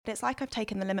It's like I've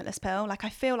taken the limitless pill. Like I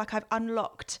feel like I've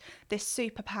unlocked this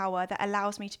superpower that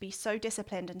allows me to be so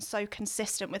disciplined and so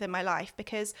consistent within my life,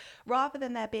 because rather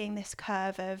than there being this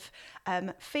curve of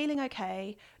feeling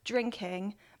okay,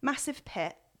 drinking, massive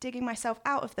pit, digging myself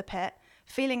out of the pit,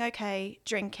 feeling okay,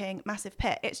 drinking, massive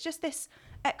pit, it's just this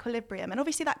equilibrium. And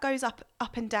obviously that goes up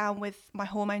and down with my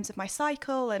hormones of my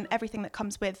cycle and everything that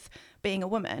comes with being a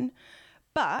woman.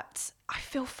 But I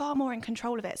feel far more in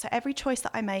control of it. So every choice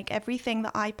that I make, everything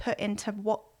that I put into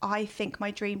what I think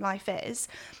my dream life is,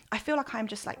 I feel like I'm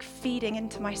just like feeding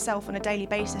into myself on a daily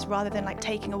basis rather than like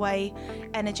taking away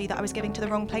energy that I was giving to the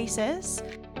wrong places.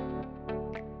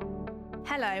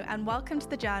 Hello and welcome to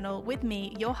The Journal with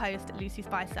me, your host, Lucy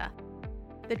Spicer.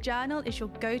 The Journal is your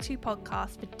go-to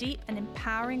podcast for deep and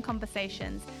empowering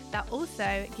conversations that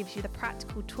also gives you the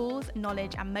practical tools,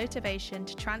 knowledge and motivation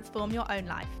to transform your own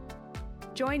life.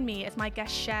 Join me as my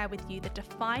guests share with you the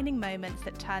defining moments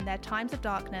that turn their times of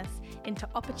darkness into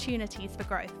opportunities for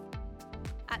growth.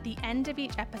 At the end of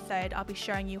each episode, I'll be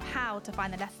showing you how to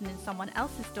find the lesson in someone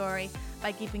else's story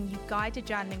by giving you guided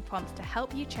journaling prompts to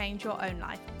help you change your own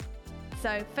life.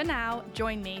 So for now,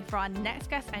 join me for our next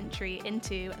guest entry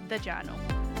into The Journal.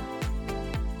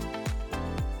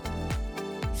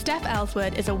 Steph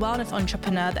Elswood is a wellness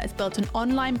entrepreneur that has built an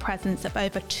online presence of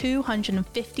over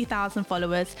 250,000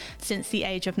 followers since the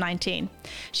age of 19.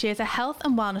 She is a health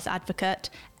and wellness advocate,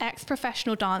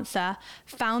 ex-professional dancer,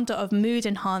 founder of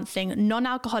mood-enhancing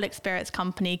non-alcoholic spirits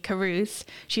company Carouse.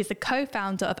 She is the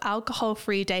co-founder of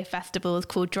alcohol-free day festivals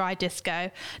called Dry Disco,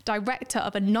 director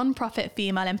of a non-profit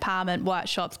female empowerment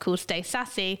workshops called Stay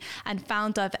Sassy, and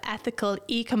founder of ethical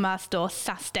e-commerce store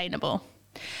Sustainable.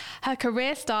 Her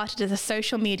career started as a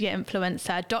social media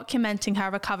influencer, documenting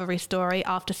her recovery story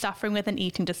after suffering with an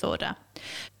eating disorder.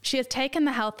 She has taken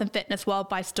the health and fitness world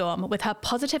by storm with her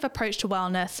positive approach to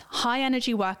wellness,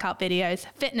 high-energy workout videos,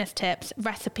 fitness tips,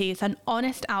 recipes, and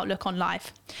honest outlook on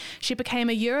life. She became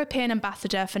a European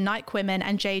ambassador for Nike Women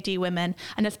and JD Women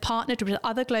and has partnered with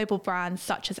other global brands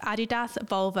such as Adidas,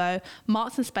 Volvo,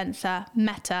 Marks & Spencer,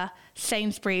 Meta,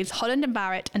 Sainsbury's, Holland &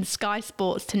 Barrett, and Sky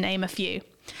Sports, to name a few.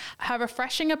 Her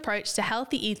refreshing approach to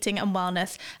healthy eating and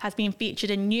wellness has been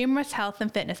featured in numerous health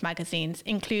and fitness magazines,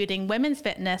 including Women's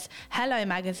Fitness, Hello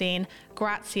Magazine,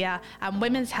 Grazia, and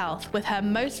Women's Health, with her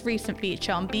most recent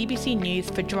feature on BBC News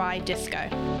for Dry Disco.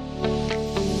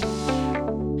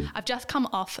 I've just come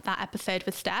off that episode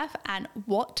with Steph, and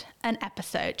what an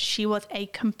episode. She was a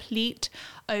complete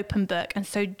open book and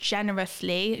so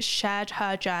generously shared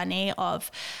her journey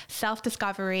of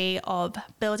self-discovery, of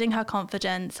building her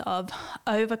confidence, of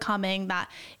overcoming that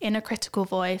inner critical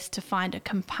voice to find a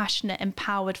compassionate,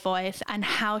 empowered voice, and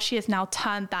how she has now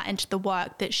turned that into the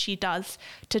work that she does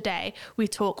today. We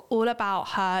talk all about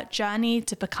her journey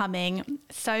to becoming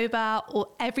sober, or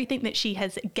everything that she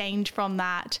has gained from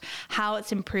that, how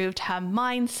it's improved her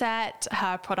mindset,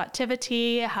 her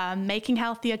productivity, her making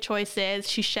healthier choices.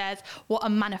 She shares what a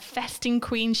manifesting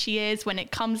queen she is when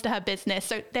it comes to her business.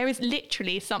 So there is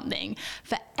literally something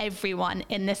for everyone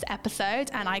in this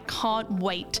episode, and I can't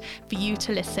wait for you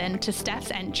to listen to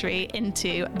Steph's entry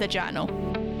into The Journal.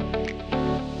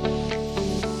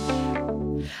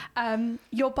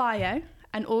 Your bio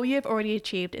and all you've already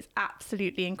achieved is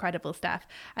absolutely incredible, Steph.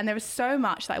 And there is so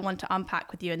much that I want to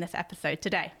unpack with you in this episode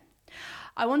today.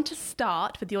 I want to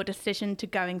start with your decision to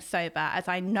going sober, as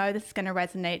I know this is going to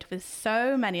resonate with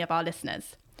so many of our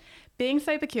listeners. Being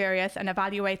sober curious and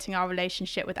evaluating our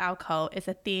relationship with alcohol is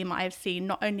a theme I have seen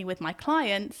not only with my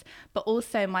clients, but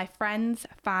also my friends,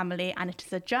 family, and it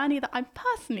is a journey that I'm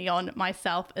personally on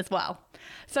myself as well.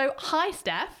 So hi,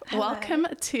 Steph. Hello. Welcome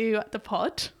to the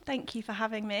pod. Thank you for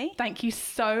having me. Thank you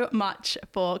so much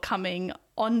for coming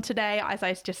on today. As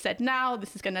I just said now,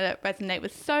 this is going to resonate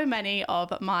with so many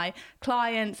of my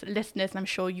clients, listeners, and I'm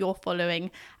sure you're following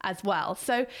as well.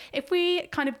 So if we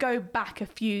kind of go back a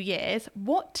few years,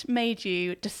 what made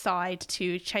you decide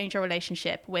to change your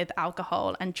relationship with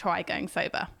alcohol and try going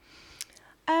sober?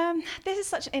 This is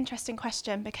such an interesting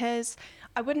question, because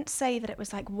I wouldn't say that it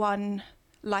was like one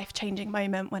life-changing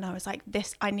moment when I was like,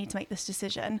 I need to make this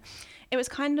decision. It was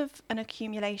kind of an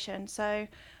accumulation. So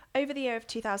over the year of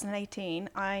 2018,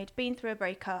 I'd been through a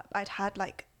breakup. I'd had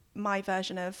like my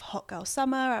version of hot girl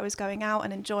summer. I was going out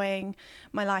and enjoying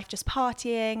my life, just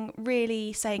partying,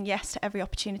 really saying yes to every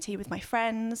opportunity with my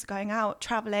friends, going out,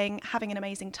 traveling, having an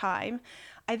amazing time.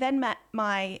 I then met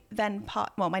my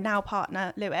now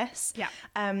partner, Lewis. Yeah.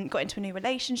 Got into a new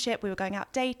relationship. We were going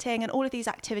out dating, and all of these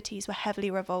activities were heavily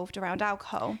revolved around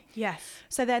alcohol. Yes.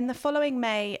 So then the following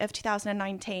May of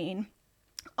 2019,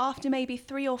 after maybe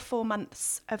 3 or 4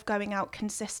 months of going out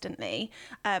consistently,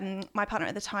 my partner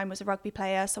at the time was a rugby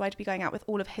player, so I'd be going out with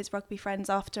all of his rugby friends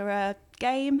after a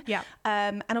game. Yeah.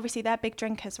 And obviously they're big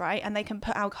drinkers, right? And they can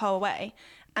put alcohol away.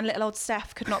 And little old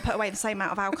Steph could not put away the same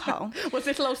amount of alcohol. Was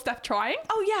little old Steph trying?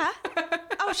 Oh, yeah.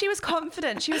 Oh, she was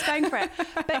confident. She was going for it.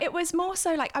 But it was more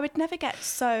so like I would never get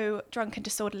so drunk and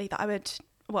disorderly that I would,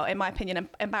 well, in my opinion,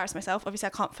 embarrass myself. Obviously, I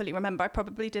can't fully remember. I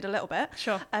probably did a little bit.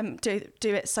 Sure. Do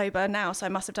it sober now, so I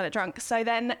must have done it drunk. So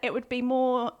then it would be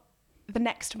more the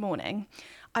next morning.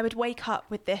 I would wake up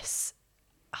with this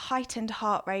heightened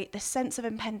heart rate, this sense of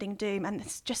impending doom, and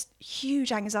this just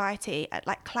huge anxiety,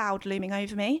 like cloud looming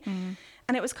over me.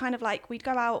 And it was kind of like we'd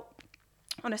go out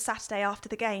on a Saturday after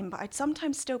the game, but I'd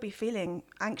sometimes still be feeling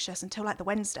anxious until like the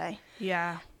Wednesday.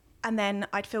 Yeah. And then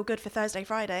I'd feel good for Thursday,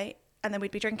 Friday, and then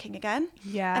we'd be drinking again.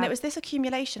 Yeah. And it was this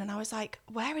accumulation, and I was like,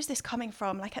 where is this coming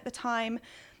from? Like at the time,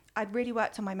 I'd really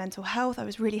worked on my mental health. I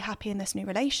was really happy in this new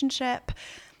relationship.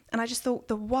 And I just thought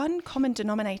the one common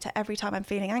denominator every time I'm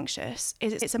feeling anxious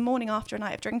is it's a morning after a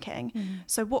night of drinking.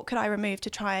 So what could I remove to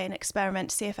try and experiment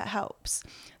to see if it helps?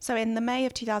 So in the May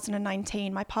of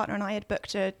 2019, my partner and I had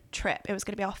booked a trip. It was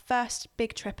going to be our first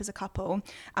big trip as a couple.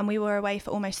 And we were away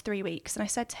for almost 3 weeks. And I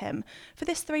said to him, for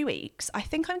this 3 weeks, I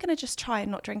think I'm going to just try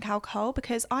and not drink alcohol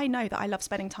because I know that I love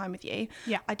spending time with you.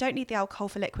 Yeah. I don't need the alcohol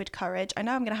for liquid courage. I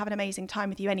know I'm going to have an amazing time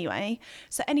with you anyway.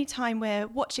 So anytime we're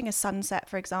watching a sunset,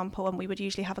 for example, and we would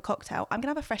usually have a cocktail, I'm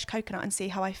gonna have a fresh coconut and see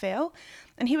how I feel.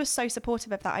 And he was so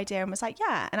supportive of that idea and was like,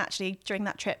 yeah. And actually during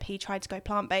that trip he tried to go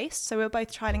plant-based, so we were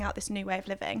both trying out this new way of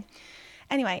living.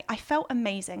 Anyway, I felt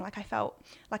amazing. Like I felt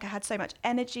like I had so much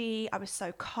energy, I was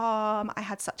so calm, I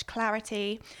had such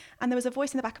clarity. And there was a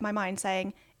voice in the back of my mind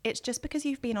saying, it's just because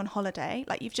you've been on holiday,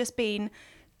 like you've just been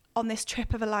on this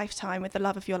trip of a lifetime with the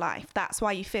love of your life, that's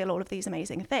why you feel all of these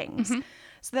amazing things.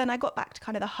 So then I got back to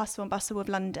kind of the hustle and bustle of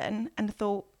London and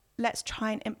thought, let's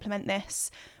try and implement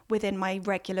this within my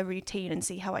regular routine and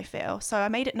see how I feel. So I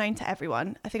made it known to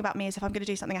everyone. I think about me is if I'm going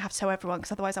to do something, I have to tell everyone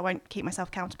because otherwise I won't keep myself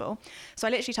accountable. So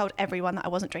I literally told everyone that I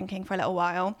wasn't drinking for a little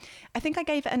while. I think I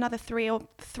gave it another three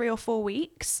or 4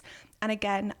 weeks. And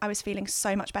again, I was feeling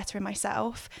so much better in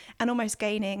myself and almost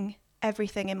gaining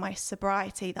everything in my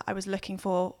sobriety that I was looking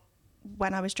for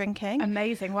when I was drinking.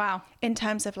 Amazing. Wow. In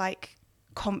terms of like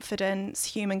confidence,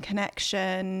 human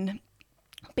connection,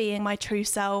 being my true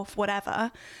self,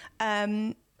 whatever.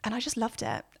 And I just loved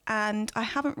it. And I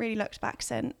haven't really looked back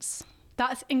since.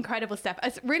 That's incredible, Steph.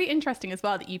 It's really interesting as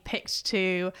well that you picked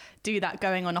to do that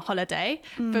going on a holiday.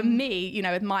 For me, you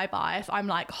know, with my bias, I'm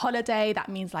like holiday, that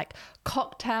means like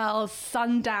cocktails,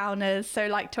 sundowners. So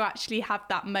like to actually have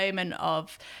that moment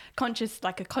of conscious,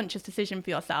 like a conscious decision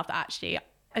for yourself that actually,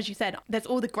 as you said, there's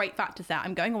all the great factors there.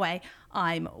 I'm going away.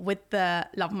 I'm with the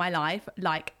love of my life.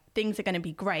 Like things are going to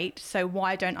be great. So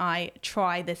why don't I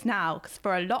try this now? Because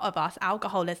for a lot of us,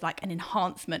 alcohol is like an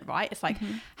enhancement, right? It's like,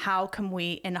 how can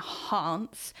we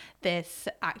enhance this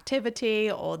activity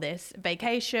or this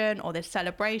vacation or this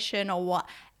celebration or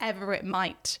whatever it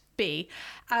might be?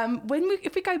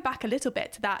 If we go back a little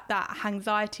bit to that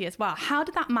anxiety as well, how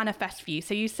did that manifest for you?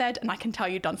 So you said, and I can tell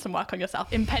you've done some work on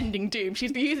yourself, impending doom.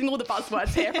 She's using all the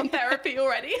buzzwords here from therapy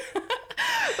already.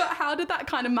 But how did that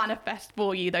kind of manifest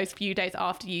for you those few days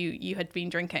after you had been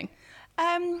drinking?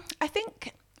 I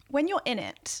think when you're in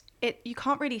it, you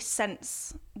can't really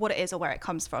sense what it is or where it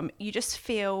comes from. You just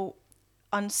feel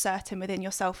uncertain within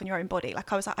yourself and your own body.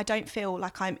 Like I was like, I don't feel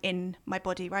like I'm in my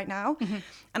body right now.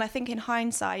 And I think in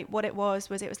hindsight, what it was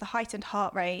the heightened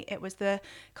heart rate. It was the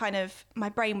kind of, my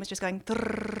brain was just going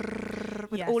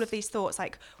with all of these thoughts.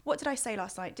 Like, what did I say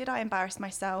last night? Did I embarrass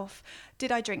myself?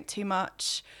 Did I drink too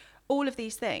much? All of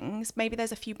these things. Maybe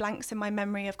there's a few blanks in my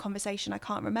memory of conversation I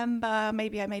can't remember.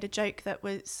 Maybe I made a joke that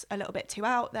was a little bit too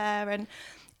out there. And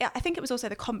I think it was also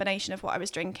the combination of what I was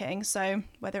drinking. So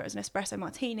whether it was an espresso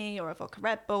martini or a vodka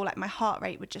Red Bull, like my heart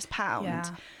rate would just pound. Yeah.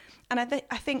 And I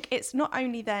think it's not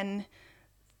only then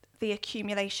the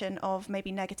accumulation of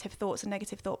maybe negative thoughts and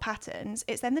negative thought patterns,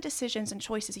 it's then the decisions and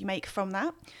choices you make from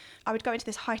that. I would go into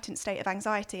this heightened state of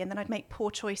anxiety and then I'd make poor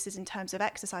choices in terms of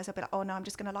exercise. I'd be like, oh no, I'm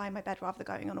just going to lie in my bed rather than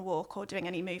going on a walk or doing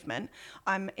any movement.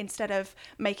 Instead of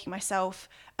making myself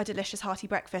a delicious hearty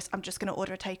breakfast, I'm just going to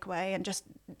order a takeaway and just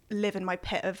live in my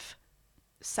pit of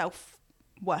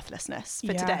self-worthlessness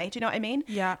for today. Do you know what I mean?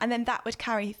 Yeah. And then that would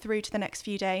carry through to the next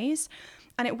few days.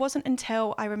 And it wasn't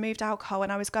until I removed alcohol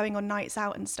and I was going on nights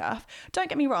out and stuff. Don't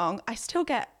get me wrong, I still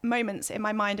get moments in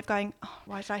my mind of going, oh,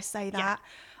 why did I say that? Yeah.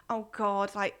 Oh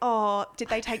God, like, oh, did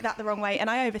they take that the wrong way? And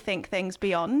I overthink things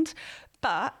beyond.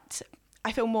 But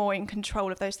I feel more in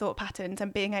control of those thought patterns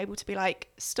and being able to be like,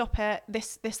 stop it,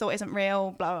 this thought isn't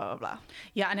real, blah, blah, blah, blah.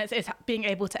 Yeah, and it's being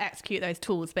able to execute those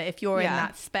tools. But if you're in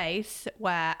that space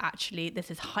where actually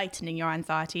this is heightening your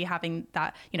anxiety, having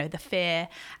that, the fear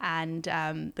and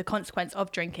the consequence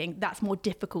of drinking, that's more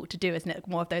difficult to do, isn't it?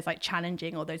 More of those like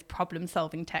challenging or those problem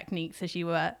solving techniques, as you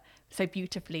were so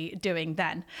beautifully doing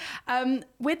then.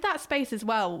 With that space as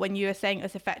well, when you were saying it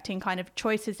was affecting kind of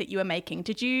choices that you were making,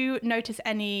 did you notice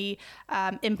any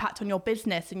impact on your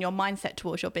business and your mindset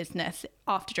towards your business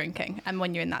after drinking and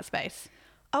when you're in that space?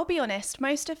 I'll be honest,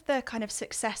 most of the kind of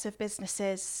success of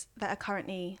businesses that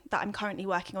I'm currently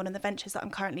working on and the ventures that I'm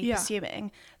currently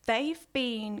pursuing, they've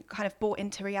been kind of brought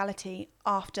into reality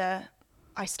after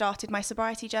I started my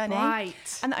sobriety journey.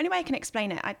 Right. And the only way I can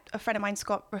explain it, a friend of mine,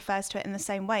 Scott, refers to it in the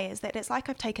same way, is that it's like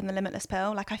I've taken the limitless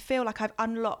pill. Like I feel like I've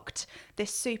unlocked this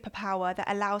superpower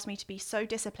that allows me to be so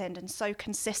disciplined and so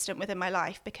consistent within my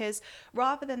life, because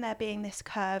rather than there being this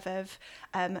curve of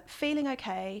feeling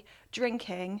okay,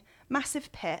 drinking,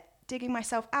 massive pit, digging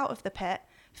myself out of the pit,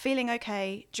 feeling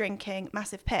okay, drinking,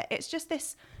 massive pit, it's just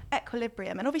this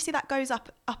equilibrium. And obviously that goes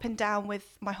up and down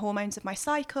with my hormones of my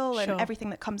cycle and everything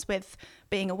that comes with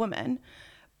being a woman.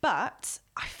 But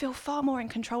I feel far more in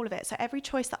control of it. So every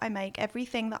choice that I make,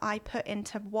 everything that I put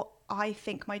into what I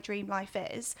think my dream life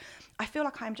is, I feel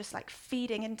like I'm just like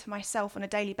feeding into myself on a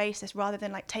daily basis rather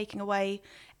than like taking away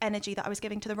energy that I was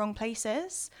giving to the wrong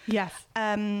places. Yes.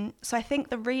 So I think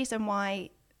the reason why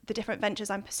the different ventures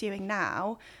I'm pursuing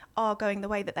now are going the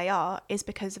way that they are is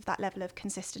because of that level of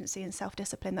consistency and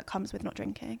self-discipline that comes with not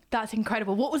drinking. That's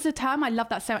incredible. What was the term? I love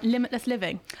that sound. Limitless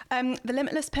living. The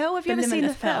Limitless Pill. Have you ever seen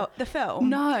the film?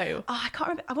 No. Oh, I can't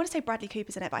remember. I want to say Bradley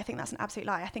Cooper's in it, but I think that's an absolute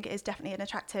lie. I think it is definitely an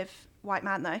attractive white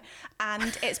man though.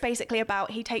 And it's basically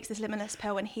about, he takes this limitless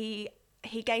pill and he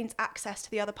gains access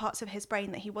to the other parts of his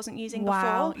brain that he wasn't using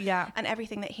before. Yeah. And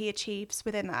everything that he achieves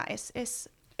within that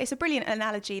it's a brilliant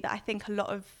analogy that I think a lot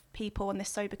of people on this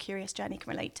sober curious journey can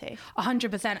relate to.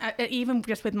 100%. Even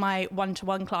just with my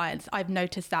one-to-one clients, I've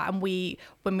noticed that. And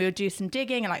when we would do some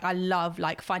digging, and like I love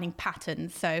like finding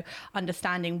patterns, so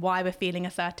understanding why we're feeling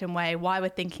a certain way, why we're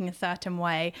thinking a certain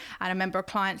way. And I remember a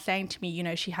client saying to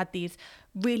me, she had these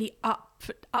really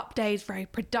up days, very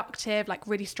productive, like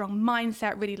really strong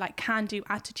mindset, really like can-do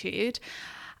attitude.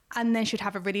 And then she'd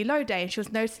have a really low day, and she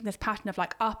was noticing this pattern of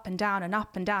like up and down and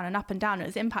up and down and up and down. And it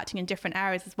was impacting in different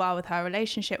areas as well, with her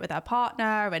relationship with her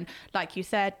partner, and like you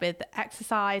said, with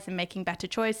exercise and making better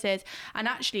choices. And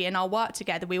actually in our work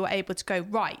together, we were able to go,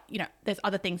 right, there's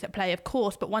other things at play, of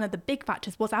course, but one of the big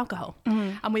factors was alcohol.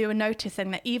 Mm-hmm. And we were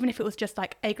noticing that even if it was just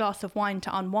like a glass of wine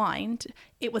to unwind,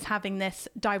 it was having this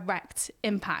direct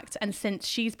impact. And since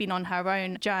she's been on her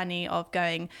own journey of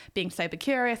being sober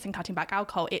curious and cutting back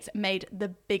alcohol, it's made the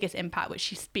biggest impact, which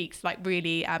she speaks like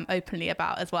really openly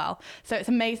about as well. So it's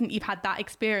amazing that you've had that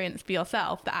experience for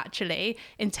yourself, that actually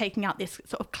in taking out this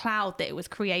sort of cloud that it was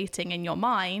creating in your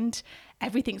mind,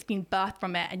 everything's been birthed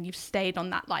from it, and you've stayed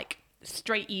on that like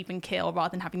straight even keel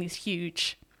rather than having these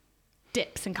huge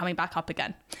dips and coming back up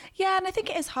again. Yeah, and I think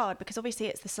it is hard because obviously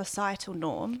it's the societal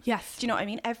norm. Yes. Do you know what I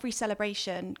mean? Every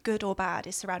celebration, good or bad,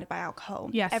 is surrounded by alcohol.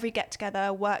 Yes. Every get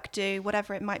together, work do,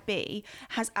 whatever it might be,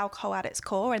 has alcohol at its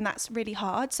core, and that's really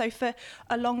hard. So for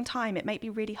a long time, it may be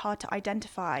really hard to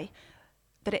identify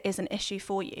that it is an issue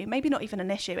for you. Maybe not even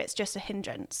an issue, it's just a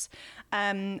hindrance.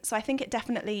 So I think it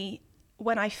definitely,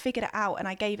 when I figured it out and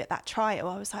I gave it that trial,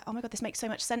 I was like, oh my God, this makes so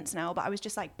much sense now. But I was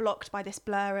just like blocked by this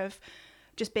blur of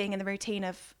just being in the routine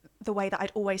of the way that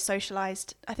I'd always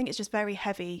socialised. I think it's just very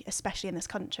heavy, especially in this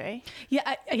country.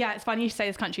 Yeah, it's funny you say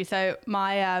this country. So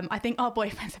my, I think our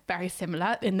boyfriends are very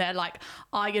similar in their like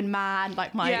Iron Man,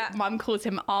 like my mum calls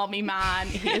him Army Man.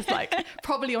 He is like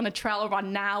probably on a trail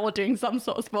run now or doing some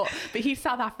sort of sport, but he's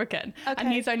South African. Okay.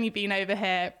 And he's only been over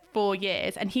here 4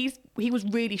 years, and he was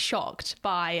really shocked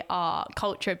by our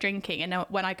culture of drinking. And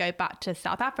when I go back to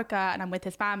South Africa and I'm with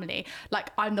his family, like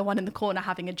I'm the one in the corner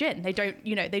having a gin. They don't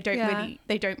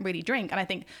really drink. And I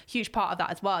think a huge part of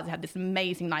that as well is they have this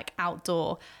amazing like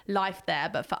outdoor life there.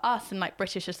 But for us in like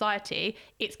British society,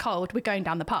 it's cold, we're going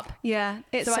down the pub. Yeah,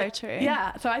 it's so true.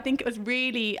 Yeah, so I think it was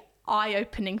really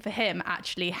eye-opening for him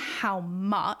actually how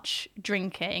much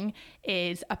drinking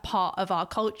is a part of our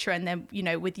culture. And then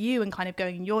with you and kind of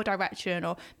going in your direction,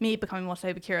 or me becoming more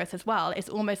sober curious as well, it's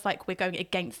almost like we're going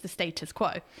against the status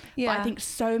quo. But I think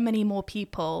so many more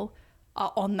people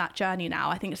are on that journey now.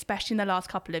 I think especially in the last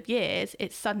couple of years,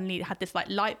 it's suddenly had this like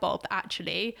light bulb that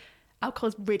actually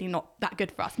alcohol's really not that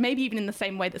good for us. Maybe even in the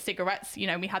same way that cigarettes,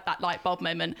 we had that light bulb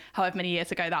moment however many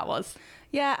years ago that was.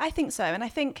 Yeah, I think so. And I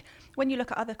think when you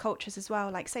look at other cultures as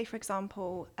well, like say for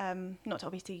example, not to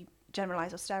obviously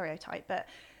generalize or stereotype, but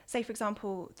say, for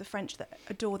example, the French that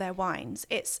adore their wines,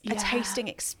 it's a tasting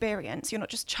experience. You're not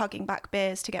just chugging back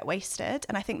beers to get wasted.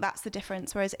 And I think that's the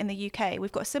difference. Whereas in the UK,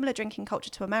 we've got a similar drinking culture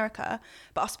to America,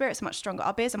 but our spirits are much stronger.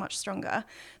 Our beers are much stronger.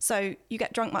 So you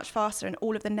get drunk much faster, and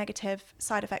all of the negative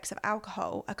side effects of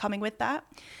alcohol are coming with that.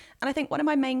 And I think one of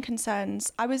my main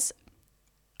concerns, I was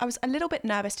a little bit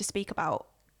nervous to speak about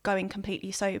going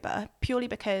completely sober, purely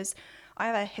because I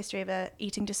have a history of an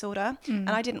eating disorder, and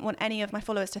I didn't want any of my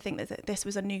followers to think that this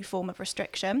was a new form of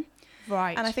restriction.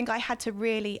 Right. And I think I had to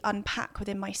really unpack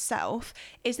within myself,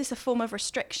 is this a form of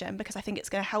restriction because I think it's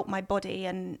going to help my body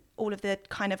and all of the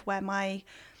kind of where my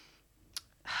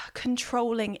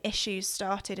controlling issues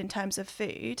started in terms of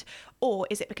food, or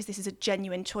is it because this is a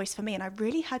genuine choice for me? And I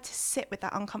really had to sit with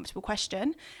that uncomfortable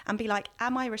question and be like,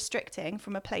 am I restricting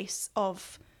from a place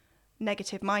of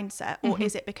negative mindset, or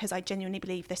is it because I genuinely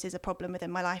believe this is a problem within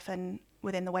my life and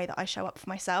within the way that I show up for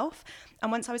myself?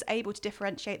 And once I was able to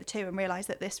differentiate the two and realize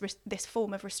that this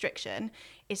form of restriction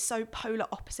is so polar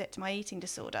opposite to my eating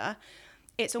disorder,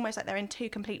 it's almost like they're in two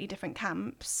completely different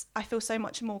camps. I feel so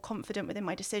much more confident within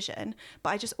my decision,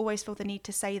 but I just always feel the need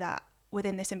to say that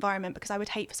within this environment, because I would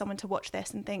hate for someone to watch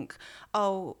this and think,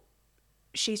 oh,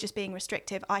 she's just being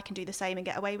restrictive, I can do the same and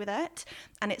get away with it.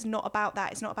 And it's not about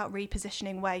that. It's not about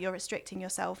repositioning where you're restricting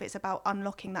yourself. It's about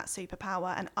unlocking that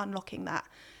superpower and unlocking that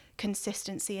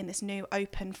consistency in this new,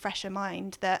 open, fresher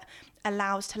mind that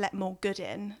allows to let more good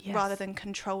in, rather than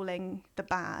controlling the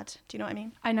bad. Do you know what I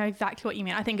mean? I know exactly what you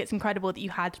mean. I think it's incredible that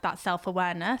you had that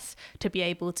self-awareness to be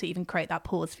able to even create that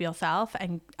pause for yourself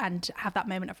and have that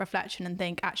moment of reflection and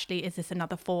think, actually, is this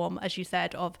another form, as you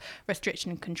said, of restriction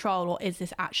and control, or is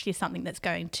this actually something that's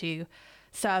going to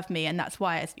serve me? And that's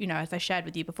why, as I shared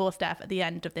with you before, Steph, at the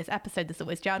end of this episode, there's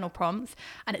always journal prompts,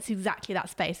 and it's exactly that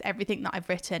space. Everything that I've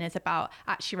written is about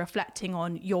actually reflecting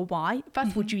on your why.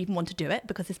 First of all, do you even want to do it?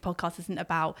 Because this podcast isn't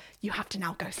about you have to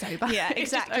now go sober. Yeah, exactly.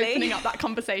 It's just opening up that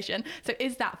conversation. So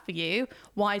is that for you?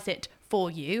 Why is it for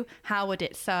you? How would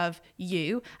it serve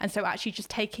you? And so actually just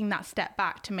taking that step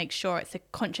back to make sure it's a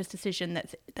conscious decision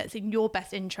that's in your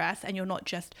best interest, and you're not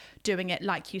just doing it,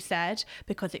 like you said,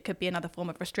 because it could be another form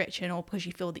of restriction or because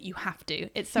you feel that you have to.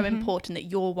 It's so important that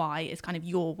your why is kind of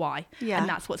your why, and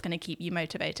that's what's going to keep you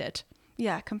motivated.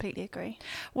 Yeah, completely agree.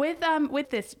 With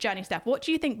this journey, Steph, what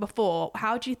do you think before?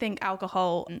 How do you think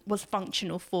alcohol was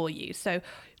functional for you? So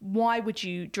why would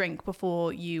you drink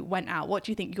before you went out? What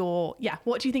do you think your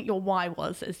why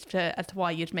was as to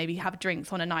why you'd maybe have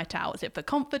drinks on a night out? Was it for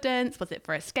confidence? Was it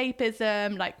for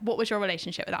escapism? Like, what was your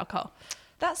relationship with alcohol?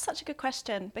 That's such a good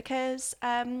question, because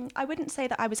I wouldn't say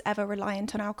that I was ever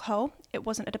reliant on alcohol. It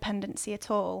wasn't a dependency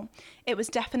at all. It was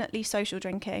definitely social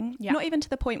drinking. Yeah. Not even to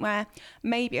the point where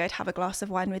maybe I'd have a glass of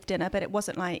wine with dinner, but it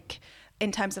wasn't like,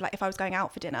 in terms of like if I was going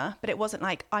out for dinner, but it wasn't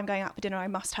like I'm going out for dinner, I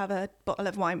must have a bottle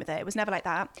of wine with it. It was never like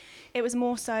that. It was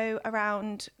more so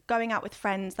around going out with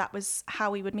friends. That was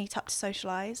how we would meet up to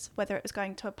socialise, whether it was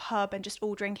going to a pub and just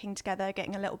all drinking together,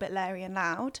 getting a little bit leery and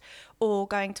loud, or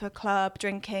going to a club,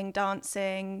 drinking,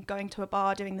 dancing, going to a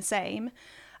bar, doing the same.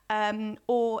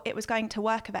 Or it was going to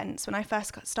work events. When I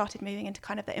first started moving into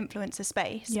kind of the influencer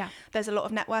space, there's a lot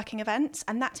of networking events,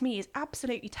 and that to me is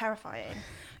absolutely terrifying.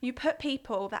 You put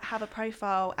people that have a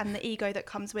profile and the ego that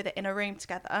comes with it in a room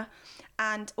together,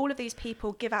 and all of these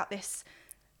people give out this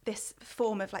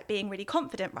form of like being really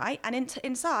confident, right? And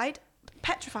inside,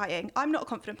 petrifying. I'm not a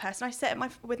confident person. I sit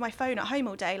with my phone at home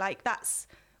all day. Like, that's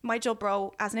my job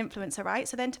role as an influencer, right?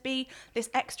 So then to be this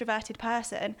extroverted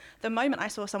person, the moment I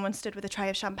saw someone stood with a tray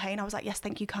of champagne, I was like, yes,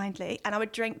 thank you kindly. And I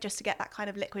would drink just to get that kind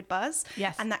of liquid buzz.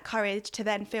 Yes. And that courage to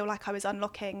then feel like I was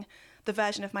unlocking the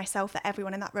version of myself that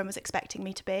everyone in that room was expecting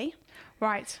me to be.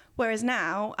 Right. Whereas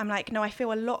now I'm like, no, I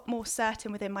feel a lot more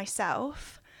certain within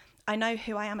myself. I know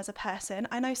who I am as a person.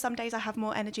 I know some days I have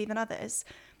more energy than others.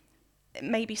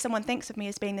 Maybe someone thinks of me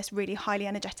as being this really highly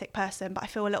energetic person, but I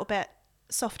feel a little bit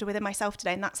softer within myself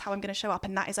today, and that's how I'm going to show up,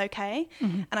 and that is okay.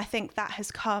 And I think that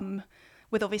has come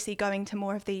with obviously going to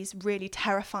more of these really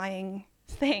terrifying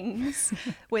things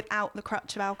without the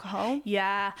crutch of alcohol.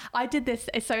 Yeah, I did this.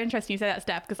 It's so interesting you say that,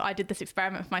 Steph, because I did this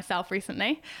experiment for myself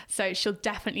recently. So she'll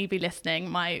definitely be listening,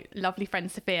 my lovely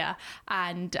friend Sophia.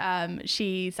 And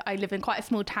I live in quite a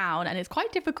small town, and it's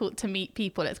quite difficult to meet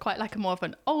people. It's quite like a more of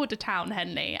an older town,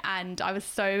 Henley. And I was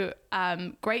so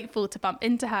grateful to bump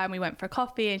into her, and we went for a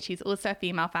coffee. And she's also a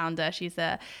female founder. She's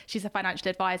a financial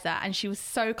advisor, and she was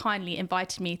so kindly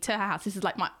invited me to her house. This is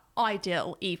like my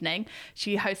ideal evening.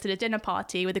 She hosted a dinner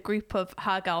party with a group of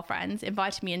her girlfriends,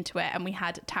 invited me into it, and we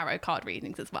had tarot card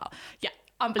readings as well. Yeah,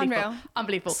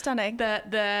 Unbelievable. Stunning.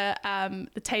 The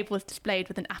table was displayed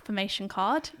with an affirmation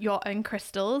card, your own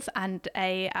crystals, and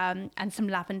and some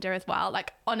lavender as well.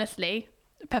 Like, honestly,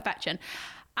 perfection.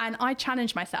 And I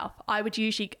challenged myself.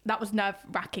 That was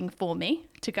nerve-wracking for me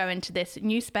to go into this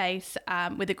new space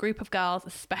with a group of girls,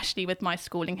 especially with my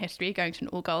schooling history, going to an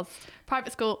all-girls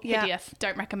private school. Yeah. Hideous.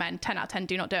 Don't recommend. 10 out of 10,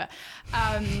 do not do it.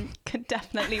 Could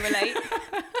definitely relate.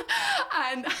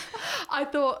 And I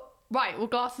thought, right, well,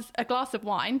 a glass of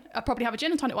wine. I'll probably have a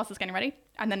gin and tonic whilst I was getting ready.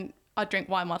 And then I'd drink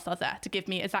wine whilst I was there to give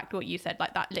me exactly what you said,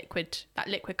 like that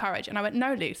liquid courage. And I went,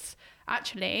 no, Luce,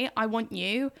 actually, I want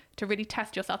you to really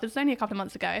test yourself. This was only a couple of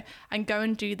months ago, and go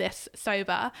and do this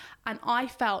sober. And I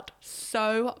felt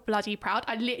so bloody proud.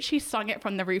 I literally sung it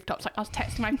from the rooftops. Like, I was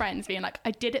texting my friends being like,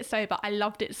 I did it sober. I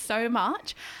loved it so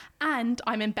much. And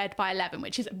I'm in bed by 11,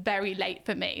 which is very late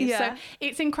for me. Yeah. So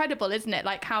it's incredible, isn't it?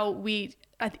 Like how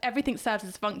everything serves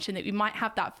as a function that we might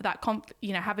have that for that,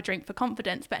 have a drink for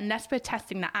confidence. But unless we're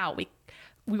testing that out, we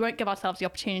won't give ourselves the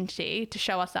opportunity to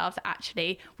show ourselves that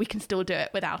actually we can still do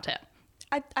it without it.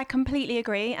 I completely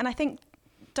agree. And I think,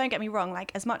 don't get me wrong,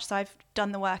 like, as much as I've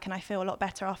done the work and I feel a lot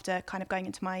better after kind of going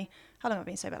into how long have I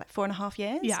been sober? Like 4.5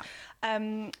 years. Yeah.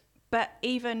 But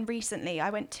even recently,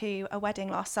 I went to a wedding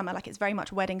last summer. Like, it's very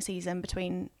much wedding season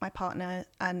between my partner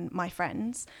and my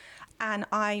friends. And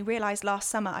I realised last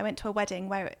summer I went to a wedding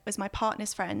where it was my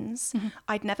partner's friends. Mm-hmm.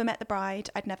 I'd never met the bride.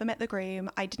 I'd never met the groom.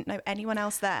 I didn't know anyone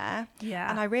else there. Yeah.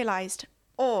 And I realised,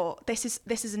 this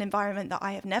is an environment that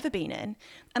I have never been in.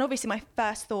 And obviously my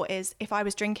first thought is, if I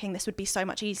was drinking, this would be so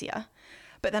much easier.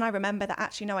 But then I remember that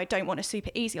actually, no, I don't want a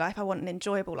super easy life. I want an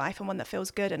enjoyable life, and one that feels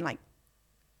good and like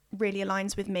really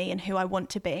aligns with me and who I want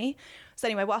to be. So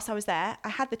anyway, whilst I was there, I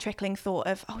had the trickling thought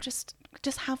of, just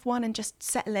have one and just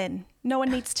settle in. No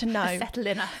one needs to know. Settle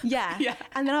in. Yeah.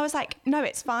 And then I was like, no,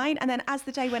 it's fine. And then as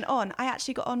the day went on, I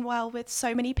actually got on well with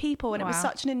so many people, and It was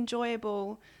such an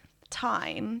enjoyable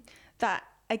time that,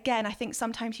 again, I think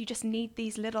sometimes you just need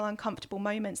these little uncomfortable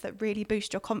moments that really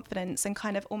boost your confidence and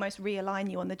kind of almost realign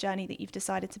you on the journey that you've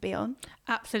decided to be on.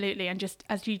 Absolutely. And just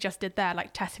as you just did there,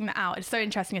 like testing that out, it's so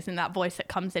interesting, isn't it? That voice that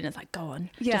comes in, it's like, go on,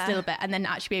 just a little bit. And then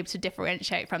actually be able to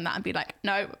differentiate from that and be like,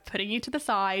 no, putting you to the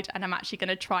side, and I'm actually going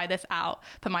to try this out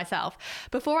for myself.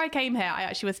 Before I came here, I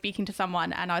actually was speaking to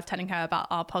someone, and I was telling her about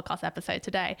our podcast episode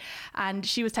today. And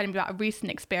she was telling me about a recent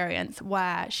experience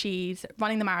where she's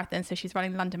running the marathon. So she's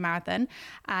running the London Marathon,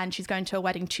 and she's going to a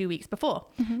wedding 2 weeks before.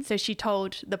 Mm-hmm. So she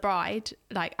told the bride,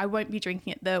 like, I won't be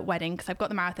drinking at the wedding because I've got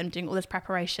the marathon, doing all this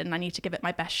preparation, and I need to give it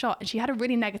my best shot. And she had a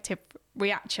really negative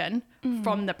reaction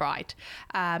from the bride,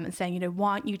 and saying,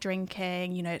 why aren't you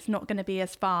drinking? It's not going to be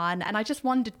as fun. And I just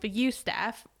wondered, for you,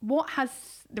 Steph, what has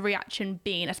the reaction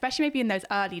been, especially maybe in those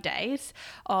early days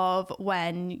of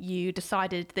when you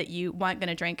decided that you weren't going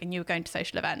to drink and you were going to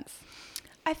social events?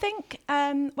 I think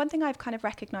one thing I've kind of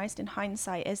recognised in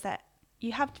hindsight is that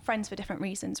you have friends for different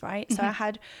reasons, right? Mm-hmm. So I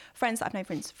had friends that I've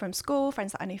known from school,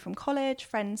 friends that I knew from college,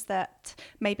 friends that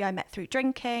maybe I met through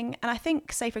drinking. And I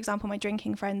think, say, for example, my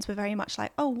drinking friends were very much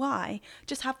like, oh, why?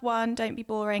 Just have one, don't be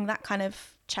boring, that kind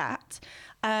of chat.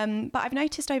 But I've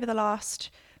noticed over the last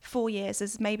 4 years,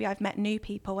 as maybe I've met new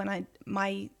people, and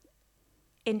my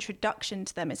introduction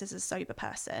to them is as a sober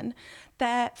person,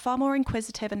 they're far more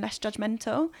inquisitive and less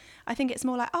judgmental. I think it's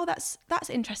more like, oh, that's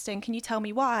interesting, can you tell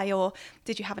me why? Or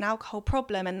did you have an alcohol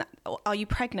problem, and or are you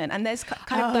pregnant? And there's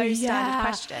kind of those standard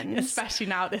questions, especially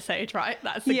now at this age, right?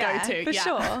 That's the go-to. For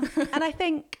sure. And I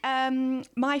think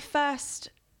my first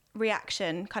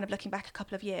reaction, kind of looking back a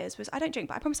couple of years, was, I don't drink,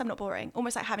 but I promise I'm not boring,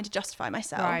 almost like having to justify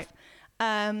myself. Right.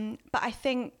 But I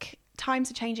think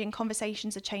times are changing,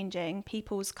 conversations are changing,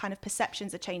 people's kind of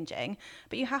perceptions are changing.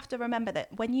 But you have to remember that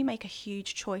when you make a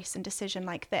huge choice and decision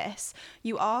like this,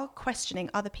 you are questioning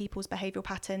other people's behavioural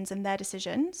patterns and their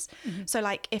decisions. Mm-hmm. So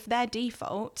like, if their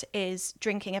default is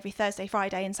drinking every Thursday,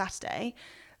 Friday and Saturday,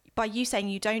 by you saying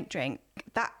you don't drink,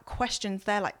 that questions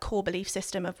their like core belief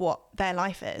system of what their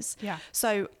life is. Yeah.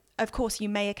 So of course, you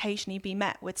may occasionally be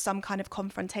met with some kind of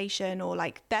confrontation, or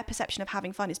like their perception of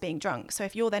having fun is being drunk. So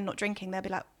if you're then not drinking, they'll be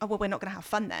like, oh, well, we're not going to have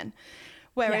fun then.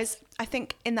 Whereas I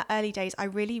think in the early days, I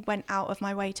really went out of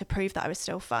my way to prove that I was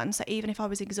still fun. So even if I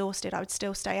was exhausted, I would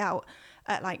still stay out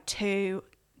at like 2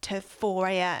 to 4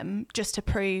 a.m. just to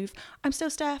prove I'm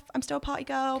still Steph, I'm still a party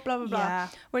girl, blah, blah, blah. Yeah.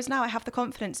 Whereas now I have the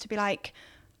confidence to be like,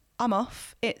 I'm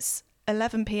off. It's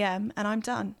 11 p.m. and I'm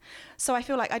done. So I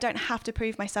feel like I don't have to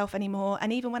prove myself anymore.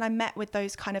 And even when I met with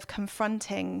those kind of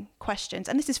confronting questions,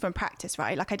 and this is from practice,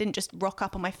 right? Like I didn't just rock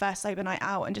up on my first sober night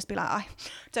out and just be like, I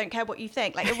don't care what you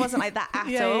think. Like it wasn't like that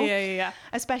at all. Yeah.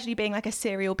 Especially being like a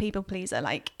serial people pleaser.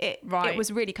 Like it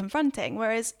was really confronting.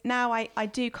 Whereas now I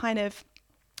do kind of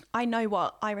I know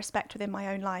what I respect within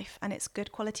my own life, and it's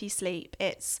good quality sleep.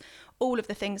 It's all of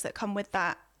the things that come with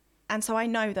that. And so I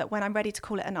know that when I'm ready to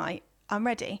call it a night, I'm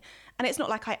ready. And it's not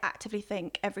like I actively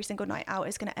think every single night out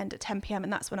is going to end at 10 p.m.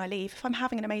 and that's when I leave. If I'm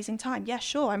having an amazing time, yeah,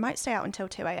 sure, I might stay out until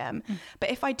 2 a.m. But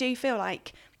if I do feel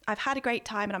like I've had a great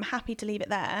time and I'm happy to leave it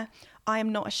there, I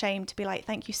am not ashamed to be like,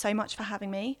 thank you so much for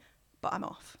having me, but I'm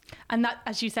off. And that,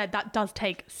 as you said, that does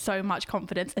take so much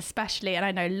confidence, especially, and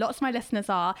I know lots of my listeners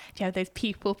are, you have those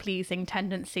people-pleasing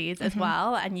tendencies as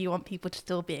well, and you want people to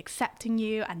still be accepting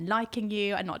you and liking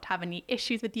you and not to have any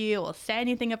issues with you or say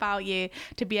anything about you,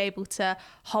 to be able to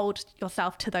hold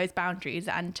yourself to those boundaries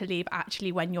and to leave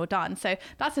actually when you're done. So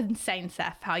that's insane,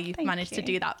 Steph, how you've managed to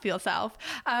do that for yourself.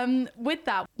 With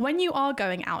that, when you are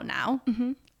going out now,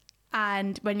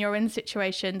 and when you're in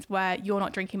situations where you're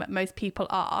not drinking but most people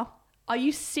are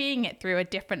you seeing it through a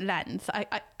different lens?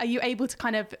 Are you able to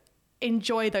kind of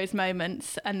enjoy those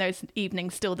moments and those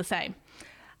evenings still the same?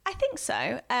 I think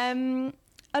so.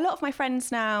 A lot of my friends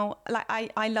now, like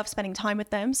I love spending time with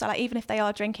them. So like even if they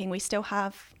are drinking, we still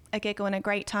have a giggle and a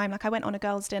great time. Like I went on a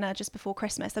girls' dinner just before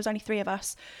Christmas. There was only 3 of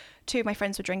us. 2 of my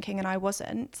friends were drinking and I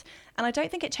wasn't. And I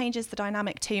don't think it changes the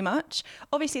dynamic too much.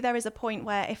 Obviously, there is a point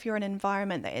where if you're in an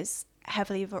environment that is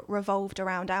heavily revolved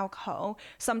around alcohol,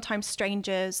 sometimes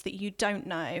strangers that you don't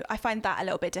know, I find that a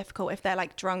little bit difficult if they're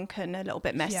like drunk and a little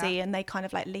bit messy and they kind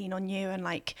of like lean on you and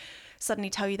like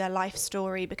suddenly tell you their life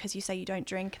story because you say you don't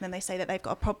drink, and then they say that they've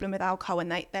got a problem with alcohol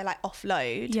and they're like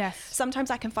offload. Yes.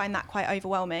 Sometimes I can find that quite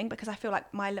overwhelming because I feel like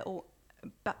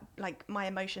my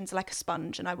emotions are like a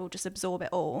sponge and I will just absorb it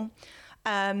all.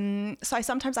 So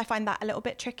sometimes I find that a little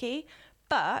bit tricky,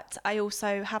 but I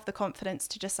also have the confidence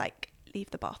to just like leave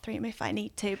the bathroom if I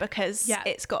need to because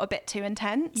it's got a bit too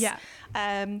intense.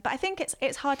 But I think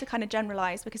it's hard to kind of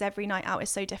generalize because every night out is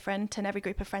so different and every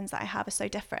group of friends that I have are so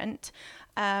different.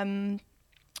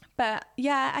 But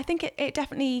yeah, I think it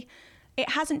definitely,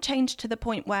 it hasn't changed to the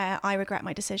point where I regret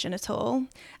my decision at all.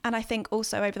 And I think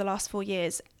also over the last 4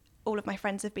 years, all of my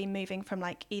friends have been moving from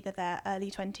like either their early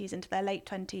 20s into their late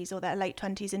 20s or their late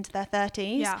 20s into their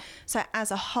 30s. So as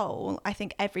a whole, I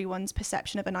think everyone's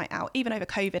perception of a night out, even over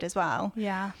COVID as well,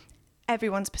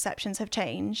 everyone's perceptions have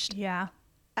changed.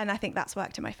 And I think that's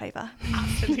worked in my favour.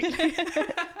 Absolutely.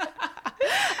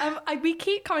 We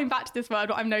keep coming back to this word.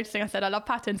 What I'm noticing, I said I love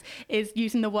patterns, is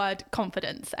using the word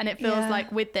confidence. And it feels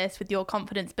like with your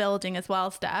confidence building as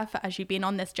well, Steph, as you've been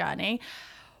on this journey,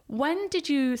 when did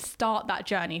you start that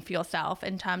journey for yourself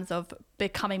in terms of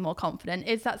becoming more confident?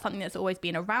 Is that something that's always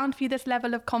been around for you, this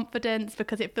level of confidence?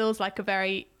 Because it feels like a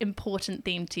very important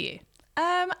theme to you.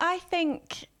 I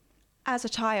think as a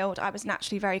child, I was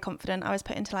naturally very confident. I was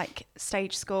put into like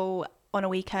stage school on a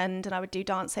weekend and I would do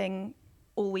dancing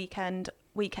all weekend,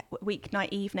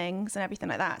 weeknight evenings and everything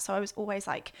like that. So I was always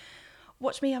like,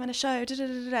 watch me, I'm in a show,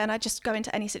 and I just go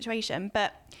into any situation.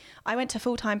 But I went to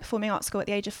full-time performing arts school at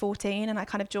the age of 14 and I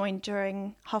kind of joined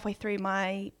halfway through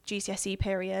my GCSE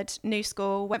period. New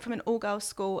school, went from an all-girls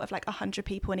school of like 100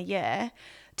 people in a year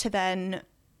to then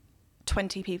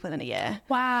 20 people in a year.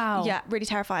 Wow. Yeah, really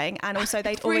terrifying. And also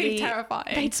they'd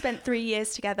they'd spent 3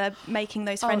 years together making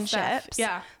those friendships.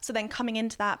 Yeah. So then coming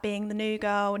into that, being the new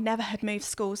girl, never had moved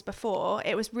schools before,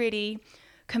 it was really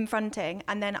confronting.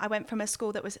 And then I went from a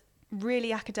school that was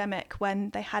really academic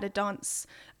when they had a dance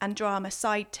and drama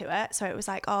side to it. So it was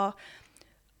like,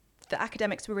 the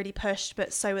academics were really pushed,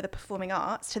 but so were the performing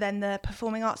arts, to then the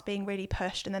performing arts being really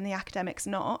pushed and then the academics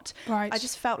not. Right. I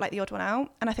just felt like the odd one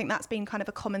out. And I think that's been kind of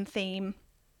a common theme.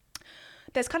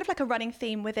 There's kind of like a running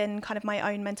theme within kind of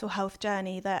my own mental health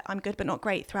journey that I'm good but not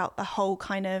great throughout the whole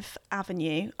kind of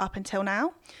avenue up until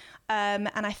now. And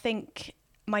I think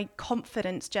my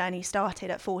confidence journey started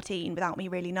at 14 without me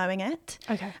really knowing it.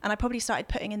 Okay. And I probably started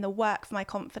putting in the work for my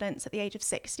confidence at the age of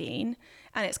 16.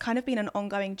 And it's kind of been an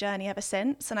ongoing journey ever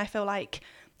since. And I feel like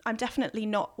I'm definitely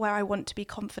not where I want to be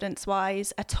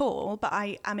confidence-wise at all, but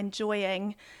I am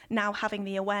enjoying now having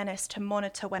the awareness to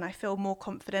monitor when I feel more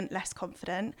confident, less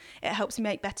confident. It helps me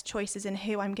make better choices in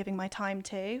who I'm giving my time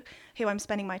to, who I'm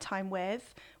spending my time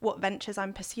with, what ventures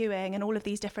I'm pursuing, and all of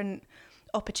these different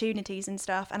opportunities and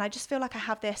stuff. And I just feel like I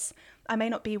have this, I may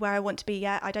not be where I want to be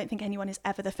yet. I don't think anyone is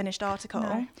ever the finished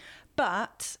article,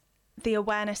 but the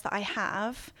awareness that I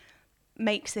have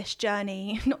makes this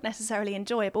journey not necessarily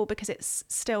enjoyable because it's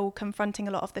still confronting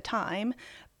a lot of the time,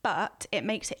 but it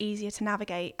makes it easier to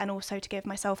navigate and also to give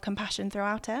myself compassion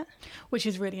throughout it. Which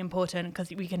is really important because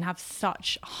we can have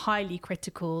such highly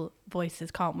critical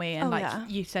voices, can't we?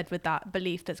 And you said with that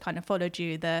belief that's kind of followed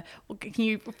you, can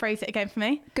you phrase it again for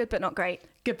me? Good but not great.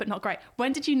 Good but not great.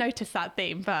 When did you notice that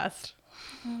theme first?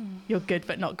 You're good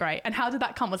but not great. And how did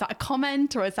that come? Was that a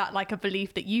comment, or is that like a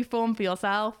belief that you formed for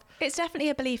yourself? It's definitely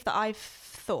a belief that I've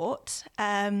thought.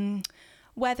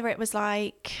 Whether it was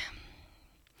like,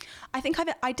 I think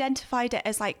I've identified it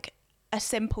as like a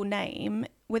simple name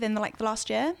within the last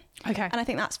year. Okay. And I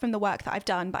think that's from the work that I've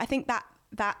done. But I think that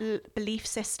belief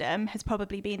system has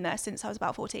probably been there since I was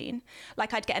about 14.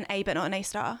 Like, I'd get an A but not an A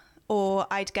star, or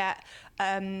I'd get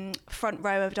front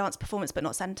row of a dance performance but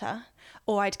not centre,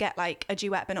 or I'd get like a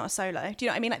duet but not a solo. Do you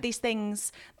know what I mean? Like, these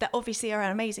things that obviously are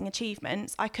amazing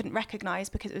achievements, I couldn't recognise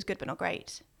because it was good but not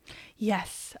great.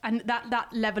 Yes. And that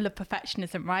level of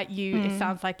perfectionism, right? It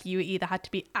sounds like you either had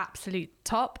to be absolute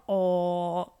top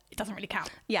or it doesn't really count.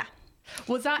 Yeah.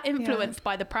 Was that influenced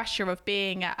by the pressure of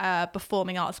being at a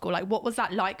performing arts school? Like, what was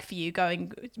that like for you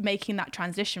making that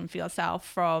transition for yourself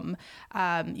from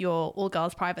your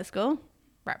all-girls private school,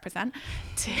 represent,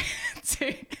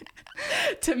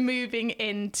 to moving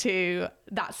into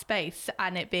that space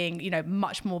and it being,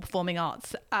 much more performing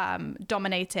arts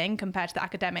dominating compared to the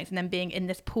academics, and then being in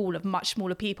this pool of much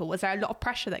smaller people? Was there a lot of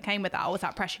pressure that came with that, or was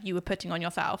that pressure you were putting on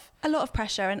yourself? A lot of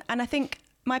pressure. And I think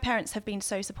my parents have been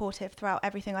so supportive throughout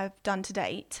everything I've done to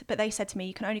date, but they said to me,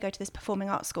 you can only go to this performing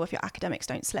arts school if your academics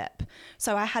don't slip.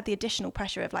 So I had the additional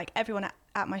pressure of like everyone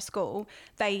at my school,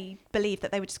 they believed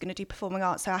that they were just going to do performing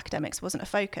arts, so academics wasn't a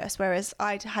focus, whereas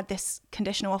I'd had this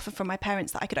conditional offer from my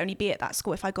parents that I could only be at that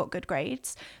school if I got good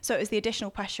grades. So it was the additional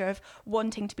pressure of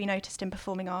wanting to be noticed in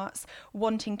performing arts,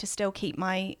 wanting to still keep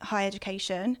my high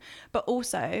education, but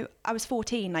also I was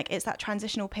 14, like it's that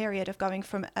transitional period of going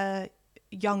from a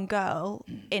young girl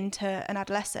into an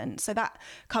adolescent, so that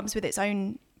comes with its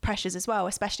own pressures as well.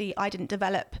 Especially I didn't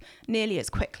develop nearly as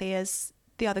quickly as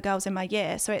the other girls in my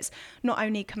year, so it's not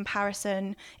only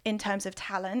comparison in terms of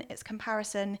talent, it's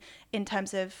comparison in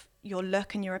terms of your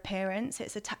look and your appearance.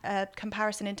 It's a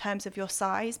comparison in terms of your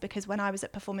size, because when I was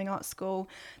at performing arts school,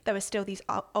 there were still these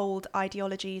old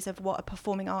ideologies of what a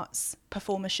performing arts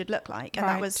performer should look like, and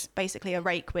that was basically a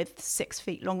rake with 6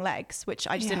 feet long legs, which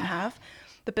I just didn't have.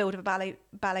 The build of a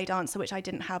ballet dancer, which I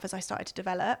didn't have as I started to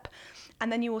develop.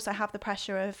 And then you also have the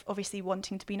pressure of obviously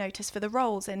wanting to be noticed for the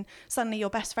roles, and suddenly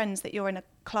your best friends that you're in a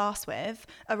class with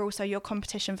are also your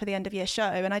competition for the end of year show.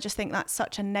 And I just think that's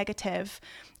such a negative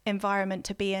environment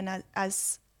to be in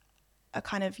as a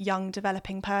kind of young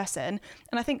developing person.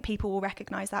 And I think people will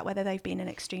recognise that, whether they've been in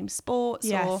extreme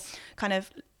sports or kind of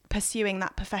pursuing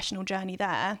that professional journey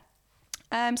there.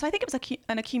 So I think it was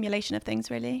an accumulation of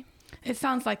things, really. It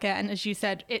sounds like it. And as you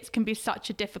said, it can be such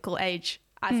a difficult age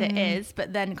as it is,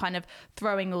 but then kind of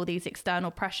throwing all these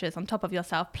external pressures on top of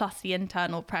yourself, plus the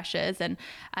internal pressures, and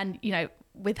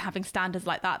with having standards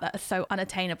like that are so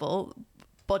unattainable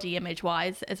body image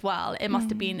wise as well, it must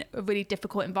have been a really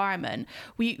difficult environment.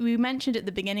 We mentioned at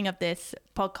the beginning of this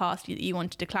podcast that you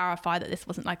wanted to clarify that this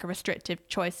wasn't like a restrictive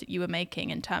choice that you were making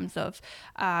in terms of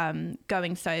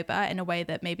going sober in a way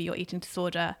that maybe your eating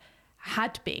disorder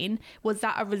had been. Was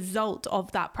that a result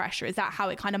of that pressure? Is that how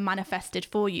it kind of manifested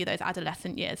for you, those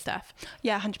adolescent years, Steph?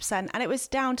 Yeah, 100%. And it was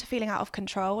down to feeling out of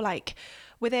control. Like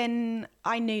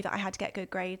I knew that I had to get good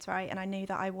grades, right? And I knew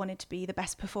that I wanted to be the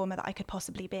best performer that I could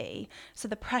possibly be. So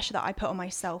the pressure that I put on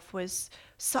myself was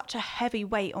such a heavy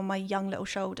weight on my young little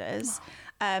shoulders.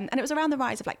 And it was around the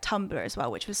rise of like Tumblr as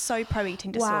well, which was so pro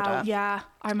eating disorder. Wow, yeah,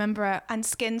 I remember it. And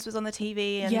Skins was on the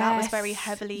TV, and that was very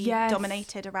heavily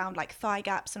dominated around like thigh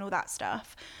gaps and all that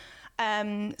stuff.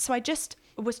 So I just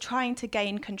was trying to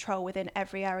gain control within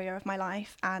every area of my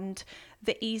life, and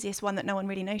the easiest one that no one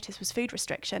really noticed was food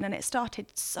restriction. And it started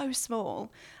so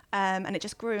small, and it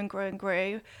just grew and grew and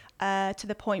grew to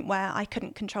the point where I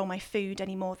couldn't control my food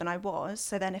any more than I was.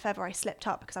 So then if ever I slipped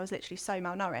up, because I was literally so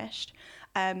malnourished,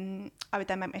 I would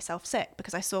then make myself sick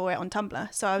because I saw it on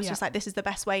Tumblr. So I was just like, this is the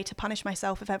best way to punish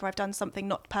myself if ever I've done something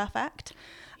not perfect.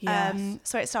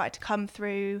 So it started to come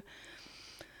through.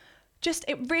 Just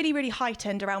it really, really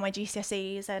heightened around my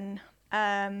GCSEs, and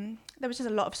there was just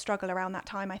a lot of struggle around that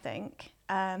time, I think.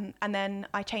 And then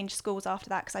I changed schools after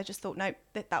that because I just thought, nope,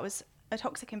 that was a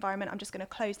toxic environment. I'm just going to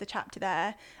close the chapter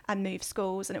there and move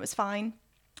schools, and it was fine.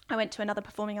 I went to another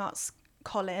performing arts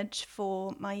college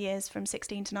for my years from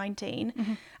 16 to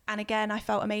 19. And again, I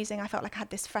felt amazing. I felt like I had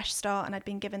this fresh start, and I'd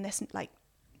been given this like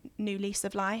new lease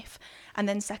of life. And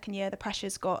then second year, the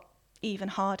pressures got even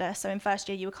harder. So in first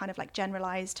year, you were kind of like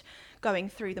generalized, going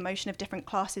through the motion of different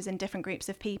classes and different groups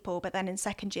of people. But then in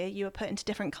second year, you were put into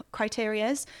different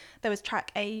criterias. There was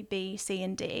track A, B, C,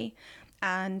 and D.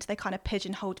 and they kind of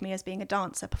pigeonholed me as being a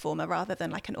dancer performer rather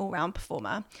than like an all-round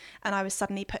performer. And I was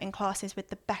suddenly put in classes with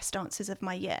the best dancers of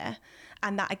my year,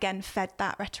 and that again fed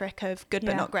that rhetoric of good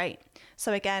but not great.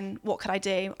 So again, what could I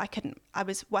do? I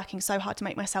was working so hard to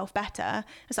make myself better.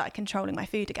 I started controlling my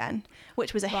food again,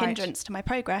 which was a hindrance to my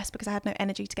progress because I had no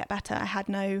energy to get better.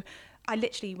 I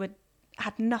literally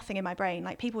had nothing in my brain.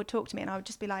 Like, people would talk to me and I would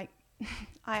just be like,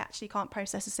 I actually can't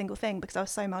process a single thing because I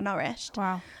was so malnourished.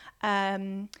 Wow.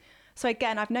 So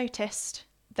again, I've noticed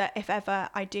that if ever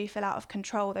I do feel out of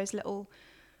control, those little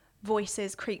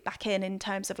voices creep back in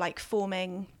terms of like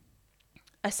forming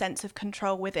a sense of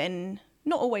control within,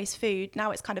 not always food.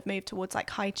 Now it's kind of moved towards like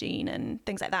hygiene and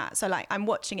things like that. So like I'm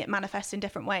watching it manifest in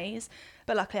different ways,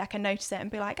 but luckily I can notice it and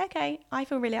be like, okay, I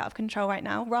feel really out of control right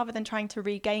now. Rather than trying to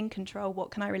regain control,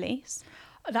 what can I release?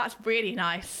 That's really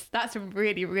nice. That's a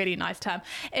really, really nice term.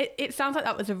 It sounds like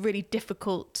that was a really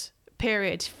difficult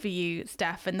period for you,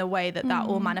 Steph, and the way that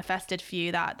all manifested for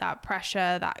you, that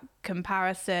pressure, that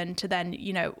comparison to then,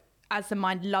 you know, as the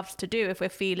mind loves to do, if we're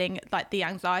feeling like the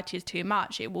anxiety is too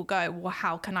much, it will go, well,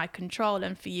 how can I control?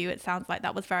 And for you, it sounds like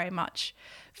that was very much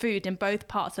food in both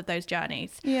parts of those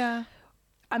journeys. Yeah.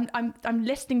 I'm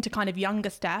listening to kind of younger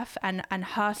Steph and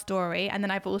her story, and then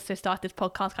I've also started this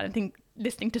podcast kind of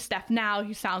listening to Steph now,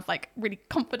 who sounds like really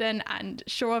confident and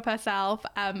sure of herself.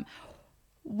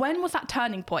 When was that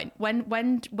turning point?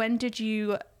 When did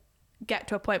you get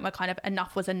to a point where kind of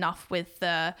enough was enough with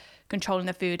the controlling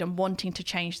the food and wanting to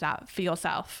change that for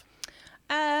yourself?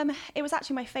 It was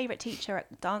actually my favourite teacher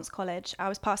at dance college. I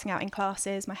was passing out in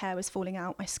classes, my hair was falling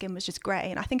out, my skin was just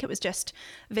grey, and I think it was just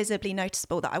visibly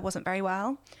noticeable that I wasn't very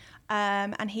well.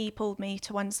 And he pulled me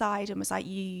to one side and was like,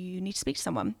 you need to speak to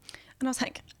someone. And I was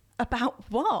like, about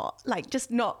what? Like,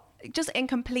 just in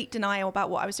complete denial about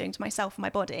what I was doing to myself and my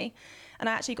body. And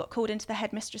I actually got called into the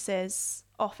headmistress's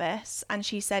office, and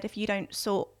she said, if you don't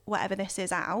sort whatever this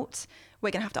is out,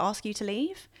 we're going to have to ask you to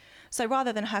leave. So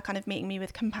rather than her kind of meeting me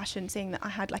with compassion, seeing that I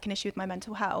had like an issue with my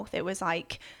mental health, it was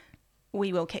like,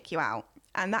 we will kick you out.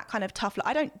 And that kind of tough love,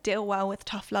 I don't deal well with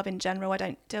tough love in general. I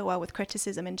don't deal well with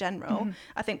criticism in general.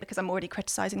 I think because I'm already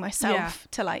criticizing myself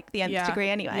to like the nth degree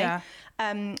anyway.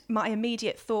 My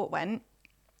immediate thought went,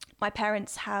 my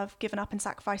parents have given up and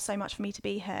sacrificed so much for me to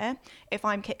be here. If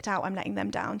I'm kicked out, I'm letting them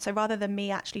down. So rather than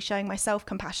me actually showing myself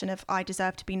compassion of I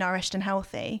deserve to be nourished and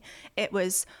healthy, it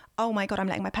was, oh my God, I'm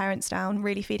letting my parents down,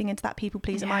 really feeding into that people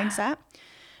pleaser mindset.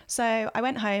 So I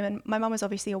went home, and my mum was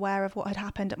obviously aware of what had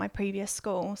happened at my previous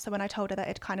school. So when I told her that it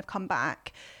had kind of come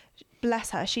back, bless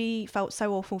her, she felt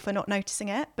so awful for not noticing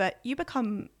it. But you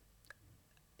become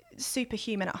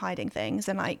superhuman at hiding things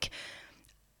and like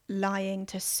lying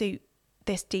to suit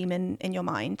this demon in your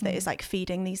mind that is like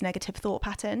feeding these negative thought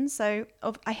patterns. So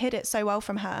I hid it so well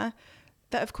from her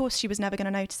that of course she was never going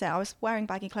to notice it. I was wearing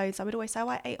baggy clothes. I would always say, oh,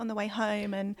 I ate on the way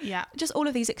home, and just all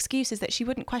of these excuses that she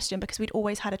wouldn't question because we'd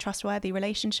always had a trustworthy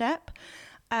relationship.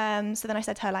 So then I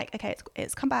said to her, like, okay,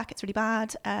 it's come back, it's really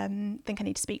bad. Think I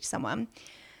need to speak to someone.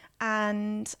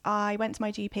 And I went to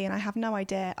my GP, and I have no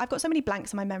idea. I've got so many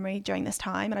blanks in my memory during this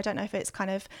time, and I don't know if it's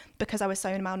kind of because I was so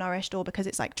malnourished or because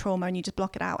it's like trauma and you just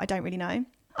block it out. I don't really know.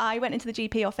 I went into the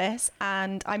GP office,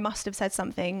 and I must have said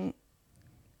something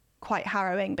quite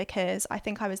harrowing because I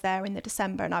think I was there in the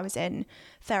December and I was in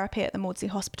therapy at the Maudsley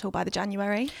Hospital by the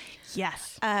January.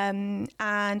 Yes. And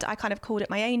I kind of called it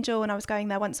my angel, and I was going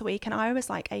there once a week, and I was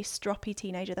like a stroppy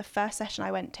teenager. The first session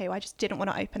I went to, I just didn't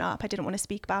want to open up. I didn't want to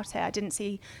speak about it. I didn't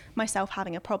see myself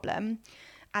having a problem.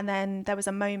 And then there was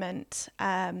a moment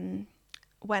when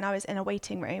I was in a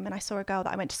waiting room and I saw a girl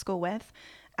that I went to school with,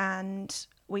 and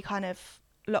we kind of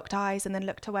locked eyes and then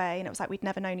looked away, and it was like we'd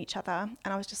never known each other.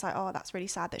 And I was just like, oh, that's really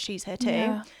sad that she's here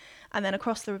too. And then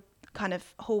across the kind of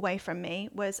hallway from me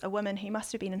was a woman who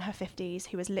must have been in her 50s,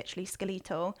 who was literally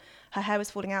skeletal. Her hair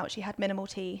was falling out, she had minimal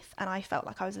teeth, and I felt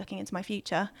like I was looking into my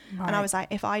future. And I was like,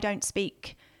 if I don't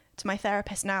speak to my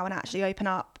therapist now and actually open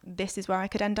up, this is where I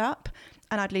could end up.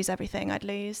 And I'd lose everything. I'd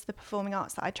lose the performing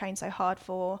arts that I trained so hard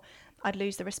for. I'd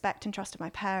lose the respect and trust of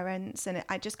my parents, and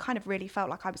I just kind of really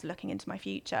felt like I was looking into my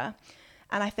future.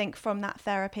 And I think from that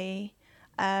therapy,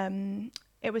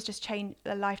 it was just a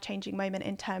life-changing moment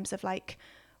in terms of like,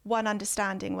 one,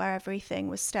 understanding where everything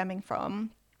was stemming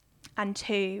from, and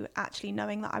two, actually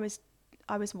knowing that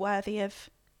I was worthy of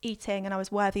eating and I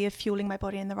was worthy of fueling my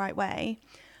body in the right way.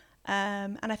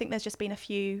 And I think there's just been a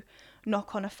few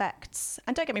knock-on effects.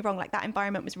 And don't get me wrong, like that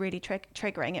environment was really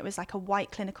triggering. It was like a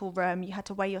white clinical room. You had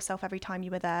to weigh yourself every time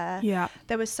you were there. Yeah.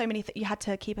 There was so many you had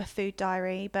to keep a food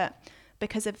diary, but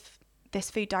because of this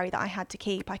food diary that I had to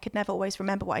keep, I could never always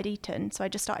remember what I'd eaten. So I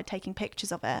just started taking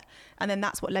pictures of it. And then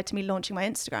that's what led to me launching my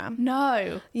Instagram.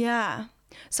 No. Yeah.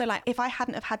 So like if I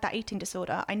hadn't have had that eating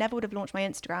disorder, I never would have launched my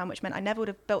Instagram, which meant I never would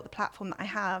have built the platform that I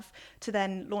have to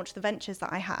then launch the ventures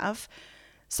that I have.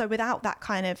 So without that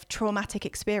kind of traumatic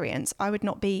experience, I would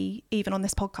not be even on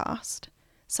this podcast.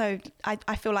 So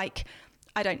I feel like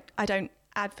I don't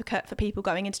advocate for people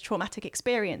going into traumatic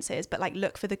experiences, but like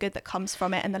look for the good that comes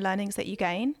from it and the learnings that you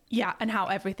gain. Yeah, and how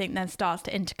everything then starts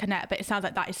to interconnect. But it sounds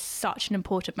like that is such an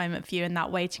important moment for you in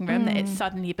that waiting room, that it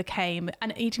suddenly became,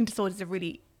 and eating disorders are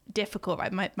really difficult,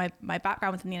 right? My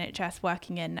background was in the NHS,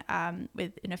 working in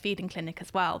a feeding clinic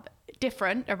as well,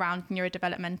 different around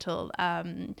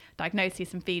neurodevelopmental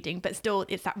diagnoses and feeding, but still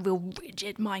it's that real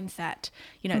rigid mindset.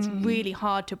 It's really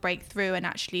hard to break through and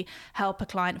actually help a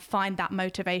client find that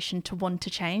motivation to want to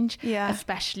change,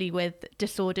 especially with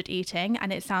disordered eating.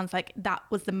 And it sounds like that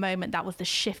was the moment, that was the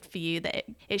shift for you, that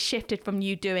it shifted from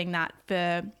you doing that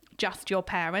for just your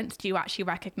parents to you actually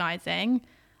recognizing,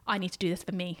 I need to do this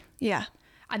for me. Yeah.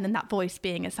 And then that voice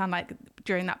being, it sounded like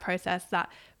during that process,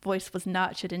 that voice was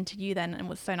nurtured into you then, and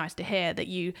was so nice to hear that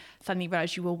you suddenly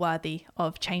realised you were worthy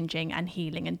of changing and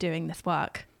healing and doing this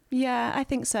work. Yeah, I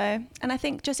think so. And I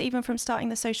think just even from starting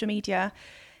the social media,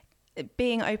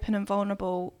 being open and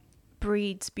vulnerable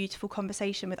breeds beautiful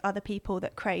conversation with other people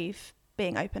that crave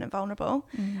being open and vulnerable.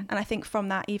 And I think from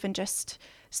that, even just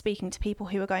speaking to people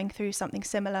who are going through something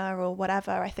similar or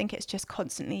whatever, I think it's just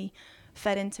constantly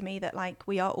fed into me that like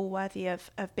we are all worthy of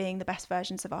being the best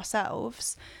versions of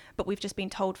ourselves, but we've just been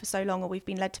told for so long, or we've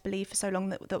been led to believe for so long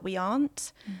that we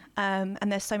aren't. And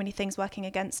there's so many things working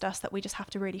against us that we just have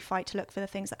to really fight to look for the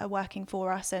things that are working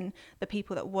for us and the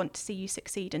people that want to see you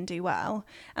succeed and do well.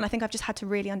 And I think I've just had to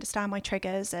really understand my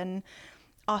triggers and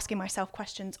asking myself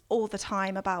questions all the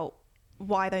time about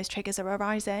why those triggers are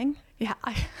arising. Yeah,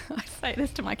 I say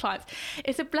this to my clients.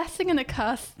 It's a blessing and a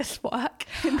curse, this work.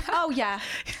 Oh yeah,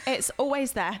 it's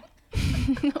always there.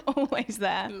 Always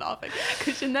there. Love it,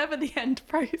 because you're never the end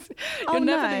process. You're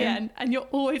never the end, and you're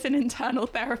always in internal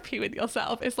therapy with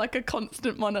yourself. It's like a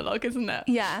constant monologue, isn't it?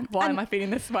 Yeah. Why am I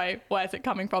feeling this way? Where's it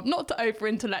coming from? Not to over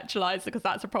intellectualize, because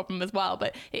that's a problem as well,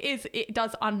 but it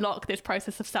does unlock this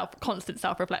process of constant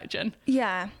self-reflection.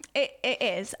 Yeah, it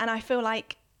is. And I feel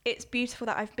like it's beautiful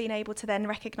that I've been able to then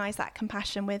recognize that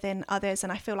compassion within others.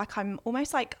 And I feel like I'm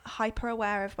almost like hyper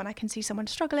aware of when I can see someone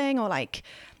struggling, or like,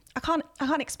 I can't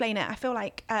explain it. I feel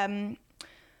like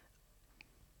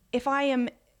if I am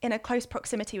in a close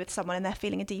proximity with someone and they're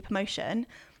feeling a deep emotion,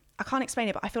 I can't explain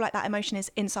it, but I feel like that emotion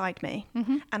is inside me.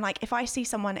 And like if I see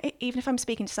someone, even if I'm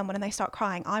speaking to someone and they start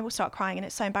crying, I will start crying, and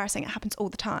it's so embarrassing. It happens all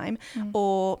the time.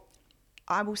 Or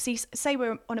I will say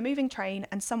we're on a moving train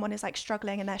and someone is like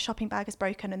struggling and their shopping bag is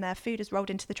broken and their food is rolled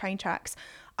into the train tracks.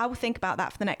 I will think about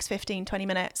that for the next 15-20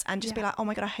 minutes and just be like, oh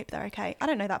my God, I hope they're okay. I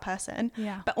don't know that person,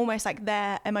 but almost like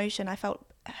their emotion I felt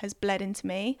has bled into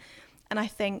me. And I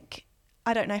think,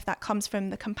 I don't know if that comes from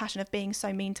the compassion of being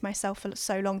so mean to myself for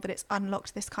so long that it's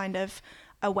unlocked this kind of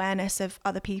awareness of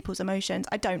other people's emotions.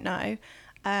 I don't know.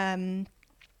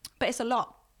 But it's a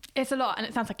lot. It's a lot. And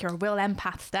it sounds like you're a real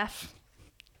empath, Steph.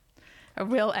 A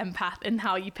real empath in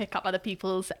how you pick up other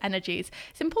people's energies.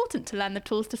 It's important to learn the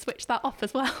tools to switch that off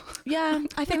as well. Yeah,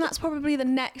 I think that's probably the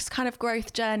next kind of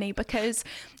growth journey, because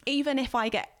even if I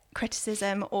get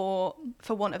criticism or,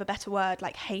 for want of a better word,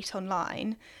 like hate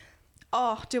online,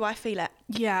 do I feel it?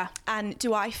 Yeah. And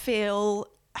do I feel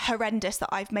horrendous that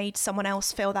I've made someone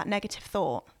else feel that negative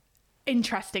thought?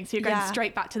 Interesting. So you're going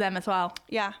straight back to them as well.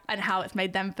 Yeah. And how it's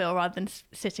made them feel rather than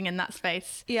sitting in that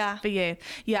space for you.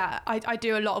 Yeah. I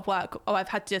do a lot of work. I've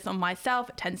had to do this on myself.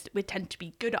 We tend to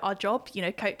be good at our job,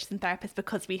 coaches and therapists,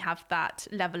 because we have that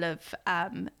level of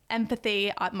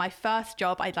empathy. My first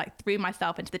job, I threw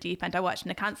myself into the deep end. I worked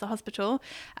in a cancer hospital,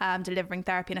 delivering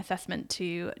therapy and assessment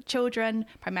to children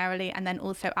primarily, and then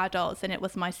also adults. And it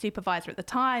was my supervisor at the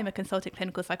time, a consultant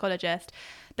clinical psychologist,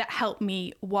 that helped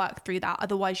me work through that.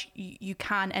 Otherwise, you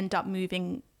can end up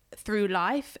moving through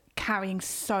life carrying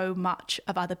so much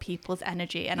of other people's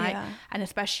energy. And and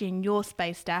especially in your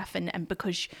space, Steph, and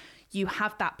because you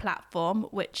have that platform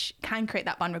which can create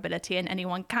that vulnerability, and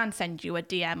anyone can send you a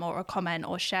DM or a comment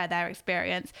or share their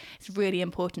experience, it's really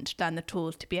important to learn the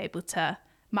tools to be able to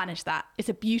manage that. It's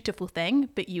a beautiful thing,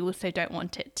 but you also don't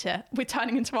want it to, we're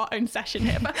turning into our own session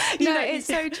here, but it's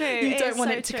so true. You don't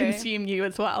want it to consume you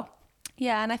as well.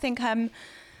 Yeah, and I think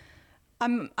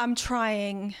I'm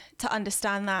trying to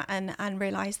understand that and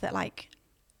realize that like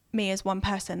me as one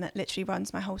person that literally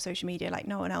runs my whole social media, like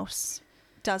no one else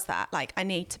does that. Like I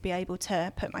need to be able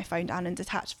to put my phone down and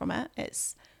detach from it.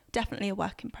 It's definitely a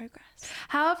work in progress.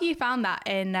 How have you found that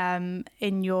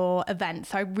in your events?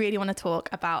 So I really want to talk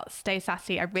about Stay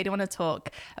Sassy. I really want to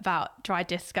talk about Dry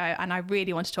Disco, and I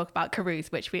really want to talk about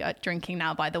Carews, which we are drinking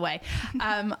now, by the way.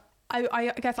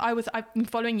 I guess I've been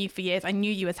following you for years. I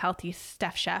knew you as Healthy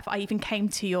Steph Chef. I even came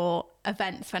to your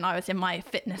events when I was in my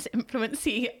fitness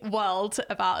influency world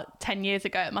about 10 years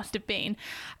ago, it must have been.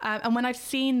 And when I've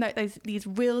seen these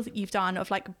reels that you've done of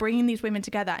like bringing these women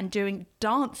together and doing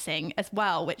dancing as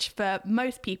well, which for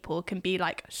most people can be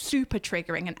like super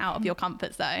triggering and out of your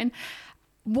comfort zone.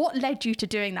 What led you to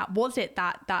doing that? Was it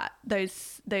that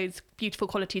those beautiful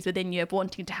qualities within you of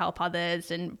wanting to help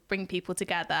others and bring people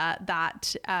together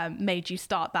that made you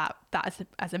start that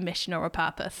as a mission or a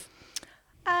purpose?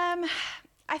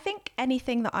 I think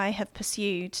anything that I have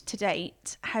pursued to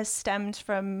date has stemmed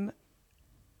from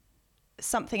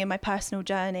something in my personal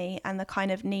journey and the kind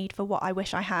of need for what I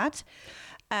wish I had.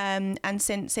 And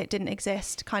since it didn't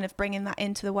exist, kind of bringing that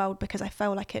into the world because I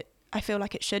feel like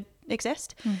it should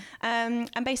exist. And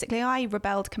basically I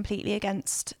rebelled completely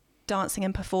against dancing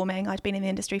and performing. I'd been in the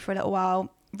industry for a little while,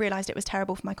 realised it was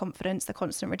terrible for my confidence, the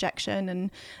constant rejection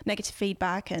and negative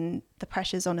feedback and the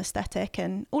pressures on aesthetic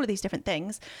and all of these different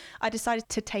things. I decided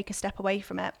to take a step away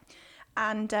from it.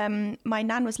 And my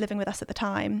nan was living with us at the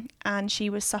time and she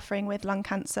was suffering with lung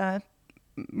cancer.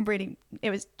 Really, it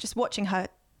was just watching her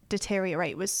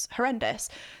deteriorate was horrendous.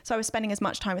 So I was spending as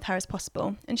much time with her as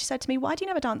possible. And she said to me, why do you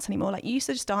never dance anymore? Like, you used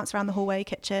to just dance around the hallway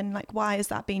kitchen. Like, why has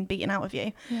that been beaten out of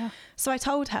you? Yeah. So I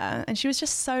told her and she was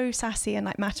just so sassy and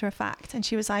like matter of fact. And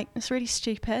she was like, it's really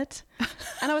stupid.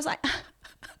 And I was like,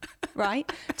 right,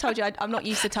 told you I'm not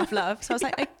used to tough love. So I was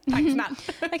like, thanks, Nan.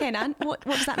 Okay, Nan, what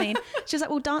does that mean? She was like,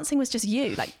 well, dancing was just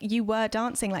you. Like, you were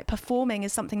dancing. Like, performing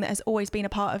is something that has always been a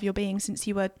part of your being since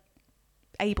you were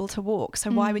able to walk.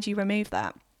 So why would you remove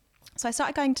that? So I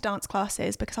started going to dance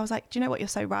classes because I was like, do you know what, you're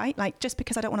so right. Like, just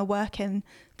because I don't want to work in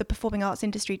the performing arts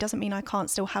industry doesn't mean I can't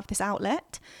still have this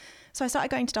outlet. So I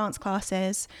started going to dance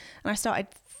classes and I started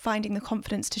finding the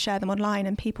confidence to share them online,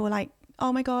 and people were like,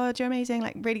 oh my God, you're amazing.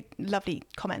 Like, really lovely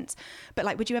comments. But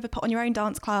like, would you ever put on your own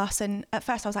dance class? And at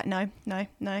first I was like, no,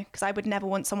 because I would never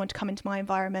want someone to come into my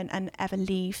environment and ever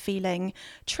leave feeling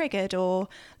triggered or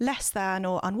less than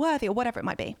or unworthy or whatever it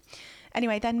might be.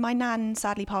 Anyway, then my nan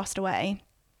sadly passed away.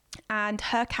 And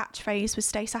her catchphrase was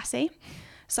stay sassy.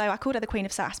 So I called her the Queen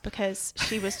of Sass because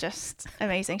she was just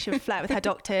amazing. She would flirt with her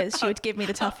doctors. She would give me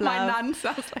the tough love. My nan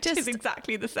sounds like she's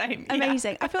exactly the same.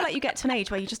 Amazing. Yeah. I feel like you get to an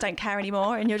age where you just don't care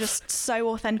anymore and you're just so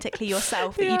authentically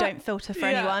yourself that you don't filter for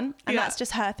anyone. And that's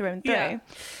just her through and through. Yeah.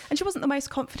 And she wasn't the most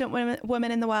confident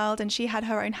woman in the world and she had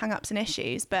her own hang-ups and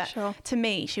issues. But to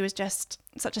me, she was just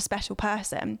such a special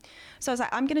person. So I was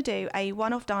like, I'm going to do a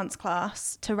one-off dance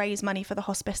class to raise money for the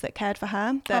hospice that cared for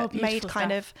her, that made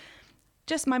kind of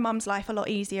just my mum's life a lot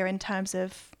easier in terms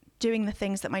of doing the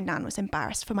things that my nan was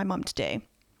embarrassed for my mum to do.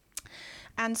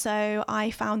 And so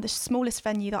I found the smallest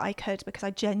venue that I could because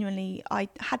I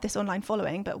had this online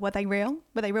following, but were they real?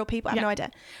 Were they real people? I have no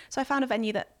idea. So I found a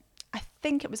venue that I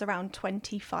think it was around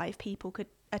 25 people could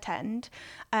attend.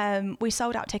 We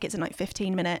sold out tickets in like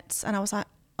 15 minutes and I was like,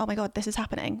 oh my God, this is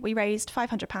happening. We raised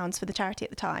 £500 for the charity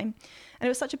at the time. And it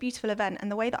was such a beautiful event.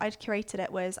 And the way that I'd curated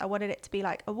it was I wanted it to be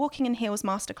like a walking in heels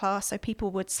masterclass. So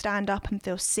people would stand up and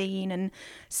feel seen and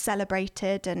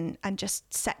celebrated and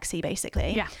just sexy,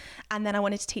 basically. Yeah. And then I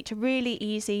wanted to teach a really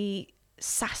easy,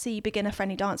 sassy,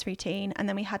 beginner-friendly dance routine. And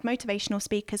then we had motivational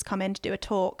speakers come in to do a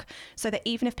talk so that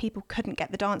even if people couldn't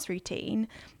get the dance routine,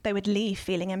 they would leave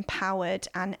feeling empowered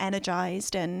and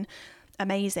energized and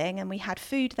amazing. And we had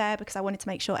food there because I wanted to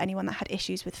make sure anyone that had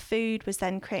issues with food was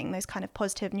then creating those kind of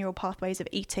positive neural pathways of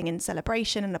eating and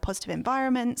celebration and a positive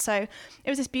environment. So it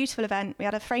was this beautiful event. We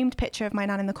had a framed picture of my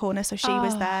nan in the corner, so she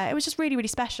was there. It was just really, really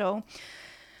special.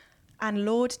 And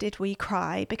Lord, did we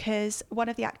cry, because one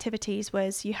of the activities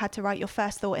was you had to write your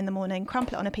first thought in the morning,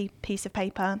 crumple it on a piece of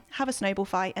paper, have a snowball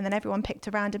fight, and then everyone picked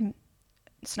a random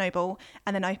snowball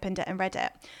and then opened it and read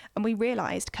it. And we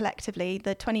realised collectively,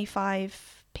 the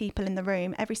 25 people in the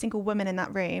room, every single woman in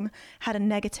that room had a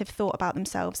negative thought about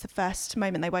themselves the first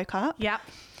moment they woke up. Yeah.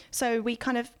 So we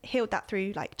kind of healed that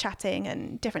through like chatting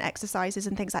and different exercises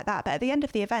and things like that. But at the end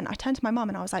of the event, I turned to my mum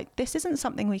and I was like, this isn't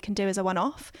something we can do as a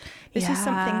one-off. This is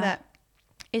something that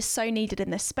is so needed in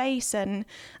this space. And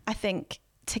I think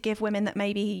to give women that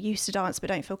maybe used to dance but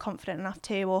don't feel confident enough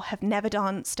to, or have never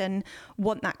danced and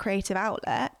want that creative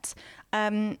outlet,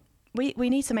 we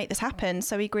need to make this happen.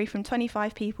 So we grew from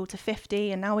 25 people to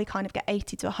 50, and now we kind of get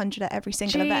 80 to 100 at every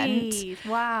single event.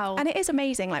 Wow. And it is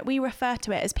amazing. Like, we refer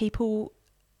to it as people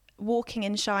walking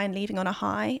in shine, leaving on a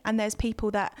high. And there's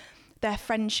people that their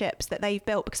friendships that they've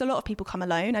built, because a lot of people come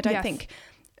alone. I don't think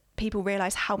people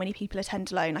realise how many people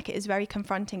attend alone. Like, it is very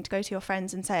confronting to go to your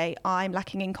friends and say, I'm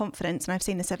lacking in confidence and I've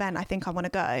seen this event, I think I want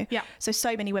to go. Yeah.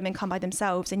 So many women come by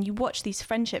themselves, and you watch these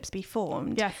friendships be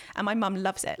formed. Yeah. And my mum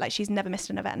loves it. Like, she's never missed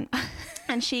an event.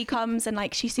 And she comes and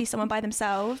like she sees someone by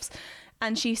themselves,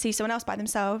 and she sees someone else by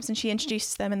themselves, and she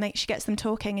introduces them, and she gets them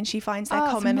talking, and she finds their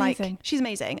common, like, she's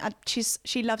amazing.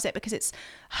 She loves it because it's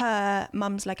her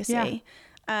mum's legacy.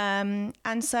 And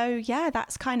so, yeah,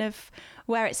 that's kind of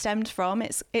where it stemmed from.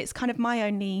 It's kind of my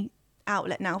only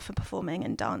outlet now for performing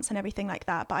and dance and everything like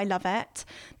that, but I love it.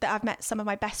 That I've met some of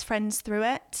my best friends through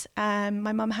it.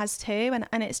 My mum has too,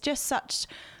 and it's just such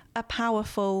a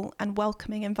powerful and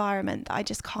welcoming environment that I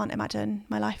just can't imagine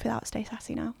my life without Stay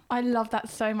Sassy now. I love that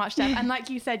so much, Steph. And like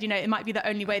you said, you know, it might be the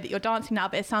only way that you're dancing now,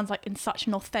 but it sounds like in such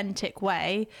an authentic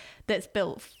way that's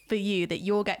built for you, that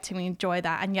you'll get to enjoy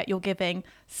that, and yet you're giving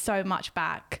so much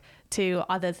back to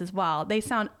others as well.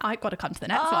 I've got to come to the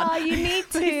next one. Oh, you need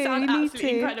to. They sound you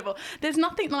absolutely incredible. There's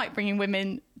nothing like bringing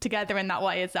women together in that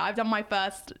way, is there? I've done my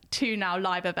first 2 now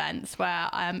live events where,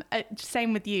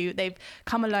 same with you, they've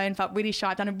come alone, felt really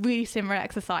shy. I've done a really similar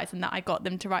exercise in that I got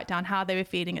them to write down how they were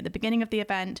feeling at the beginning of the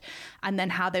event and then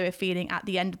how they were feeling at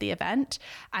the end of the event.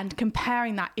 And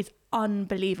comparing that is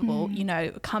unbelievable. You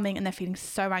know, coming and they're feeling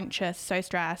so anxious, so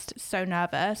stressed, so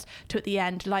nervous, to at the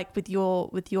end, like with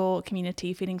your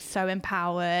community, feeling so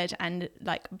empowered and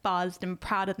like buzzed and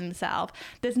proud of themselves.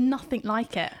 There's nothing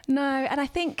like it. No, and I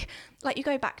think, like, you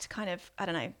go back to kind of, I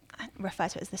don't know, I refer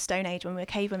to it as the Stone Age when we were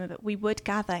cave women, but we would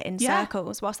gather in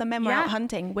circles whilst the men were out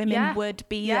hunting. Women would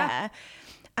be there.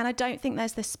 And I don't think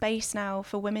there's the space now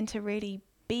for women to really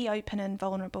be open and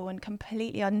vulnerable and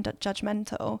completely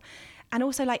unjudgmental. And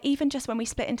also, like, even just when we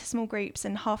split into small groups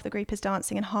and half the group is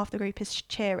dancing and half the group is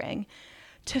cheering,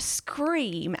 to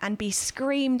scream and be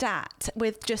screamed at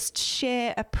with just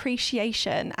sheer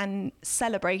appreciation and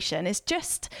celebration is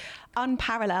just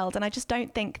unparalleled. And I just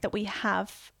don't think that we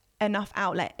have enough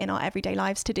outlet in our everyday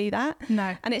lives to do that.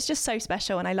 No. And it's just so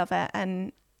special, and I love it.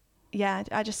 And yeah,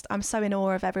 I'm so in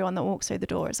awe of everyone that walks through the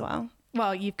door as well.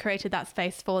 Well, you've created that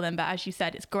space for them, but as you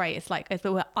said, it's great. It's like as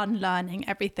though we're unlearning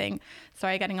everything.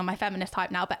 Sorry, getting on my feminist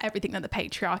hype now, but everything that the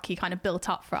patriarchy kind of built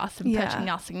up for us and putting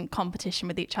us in competition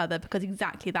with each other, because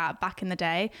exactly that, back in the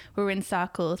day, we were in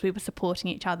circles, we were supporting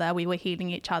each other, we were healing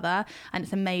each other. And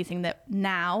it's amazing that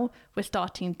now we're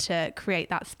starting to create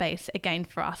that space again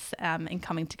for us in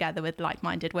coming together with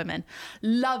like-minded women.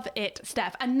 Love it,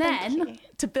 Steph. And then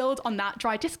to build on that,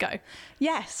 dry disco.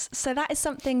 Yes. So that is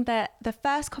something that the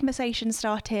first conversation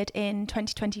started in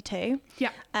 2022.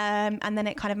 Yeah. And then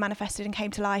it kind of manifested and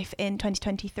came to life in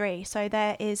 2023. So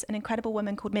there is an incredible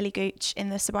woman called Millie Gooch in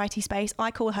the sobriety space. I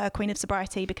call her Queen of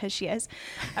Sobriety because she is.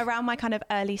 Around my kind of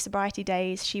early sobriety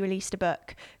days, she released a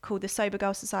book called The Sober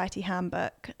Girl Society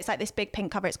Handbook. It's like this big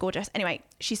pink cover. It's gorgeous. Anyway,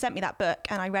 she sent me that book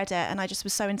and I read it, and I just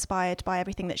was so inspired by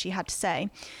everything that she had to say.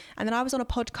 And then I was on a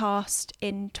podcast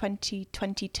in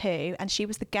 2022 and she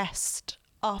was the guest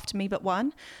after me but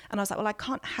one, and I was like, well, I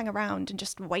can't hang around and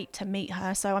just wait to meet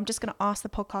her, so I'm just going to ask the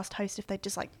podcast host if they'd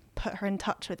just like put her in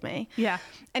touch with me. Yeah.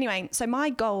 Anyway, so my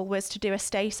goal was to do a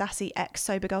Stay Sassy X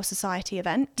Sober Girl Society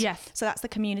event. Yes. So that's the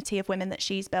community of women that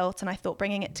she's built, and I thought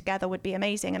bringing it together would be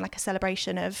amazing, and like a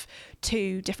celebration of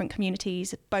 2 different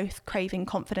communities, both craving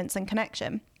confidence and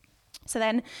connection. So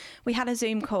then we had a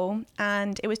Zoom call,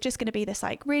 and it was just going to be this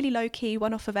like really low key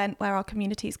one-off event where our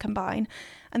communities combine.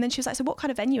 And then she was like, so what kind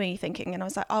of venue are you thinking? And I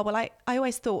was like, oh, well, I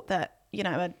always thought that, you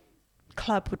know, a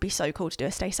club would be so cool to do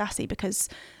a Stay Sassy, because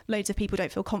loads of people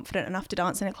don't feel confident enough to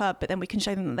dance in a club, but then we can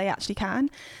show them that they actually can.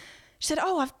 She said,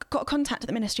 oh, I've got a contact at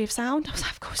the Ministry of Sound. I was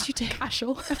like, of course you do.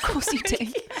 Casual. Of course you do.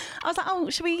 I was like, oh,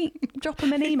 should we drop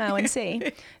them an email and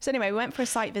see? So anyway, we went for a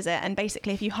site visit, and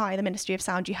basically if you hire the Ministry of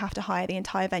Sound, you have to hire the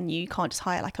entire venue. You can't just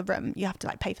hire like a room. You have to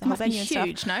like pay for the whole venue and stuff.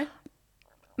 Huge, no?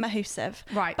 Massive.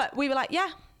 Right. But we were like, yeah.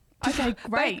 Okay,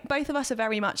 great. Both of us are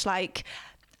very much like,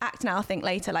 act now, think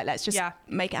later. Like, let's just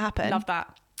make it happen. Love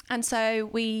that. And so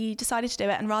we decided to do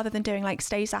it, and rather than doing like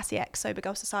Stay Sassy X Sober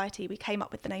Girl Society, we came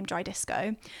up with the name Dry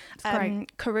Disco.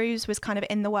 Carews was kind of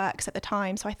in the works at the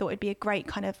time, so I thought it'd be a great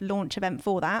kind of launch event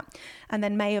for that. And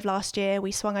then May of last year,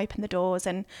 we swung open the doors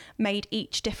and made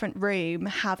each different room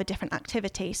have a different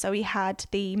activity. So we had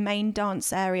the main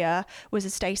dance area was a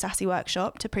Stay Sassy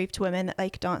workshop to prove to women that they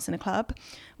could dance in a club.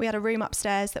 We had a room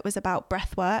upstairs that was about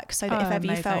breath work, so that if ever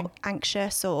you felt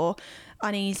anxious or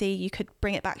uneasy, you could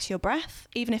bring it back to your breath.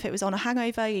 Even if it was on a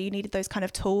hangover, you needed those kind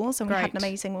of tools. And we had an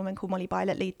amazing woman called Molly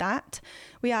Bylett lead that.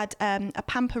 We had a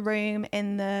pamper room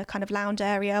in the kind of lounge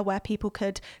area where people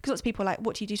could, because lots of people are like,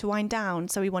 what do you do to wind down?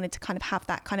 So we wanted to kind of have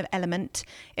that kind of element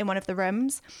in one of the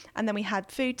rooms. And then we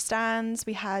had food stands,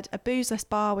 we had a boozeless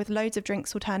bar with loads of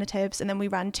drinks alternatives. And then we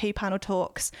ran 2 panel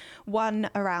talks, one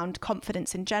around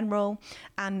confidence in general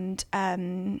and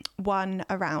one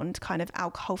around kind of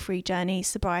alcohol-free journeys,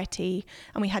 sobriety.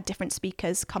 And we had different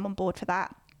speakers come on board for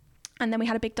that. And then we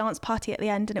had a big dance party at the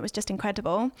end, and it was just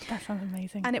incredible. That sounds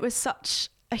amazing. And it was such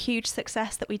a huge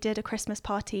success that we did a Christmas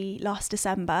party last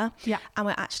December. Yeah. And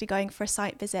we're actually going for a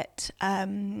site visit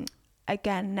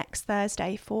again next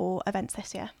Thursday for events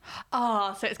this year.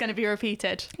 Oh, so it's going to be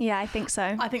repeated. Yeah, I think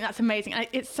so. I think that's amazing. And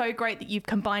it's so great that you've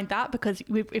combined that, because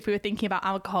if we were thinking about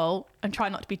alcohol, and try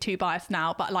not to be too biased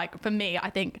now, but like for me, I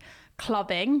think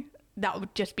clubbing, that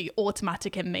would just be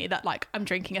automatic in me, that like I'm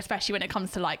drinking, especially when it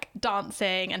comes to like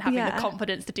dancing and having the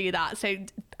confidence to do that. So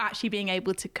actually being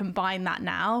able to combine that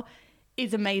now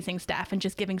is amazing, Steph, and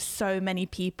just giving so many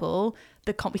people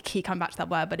we keep coming back to that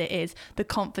word, but it is the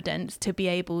confidence to be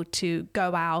able to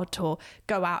go out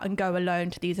and go alone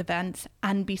to these events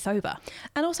and be sober.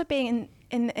 And also being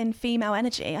in female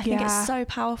energy, I think it's so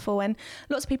powerful. And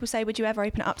lots of people say, would you ever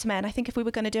open it up to men? I think if we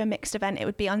were going to do a mixed event, it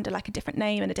would be under like a different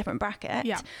name and a different bracket.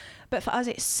 Yeah. But for us,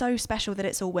 it's so special that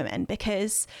it's all women,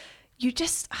 because you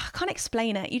just, I can't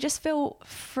explain it. You just feel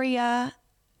freer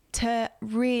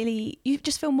you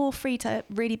just feel more free to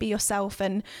really be yourself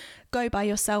and go by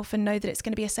yourself and know that it's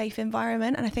going to be a safe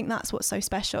environment. And I think that's what's so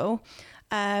special.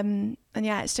 And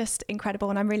yeah, it's just incredible,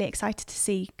 and I'm really excited to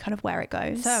see kind of where it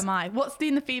goes. So am I. What's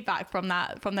been the feedback from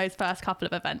those first couple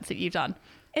of events that you've done?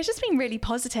 It's just been really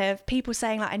positive. People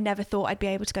saying like, I never thought I'd be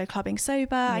able to go clubbing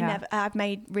sober. I've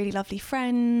made really lovely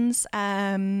friends.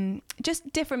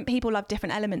 Just different people love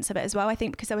different elements of it as well. I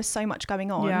think because there was so much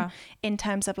going on in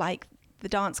terms of like the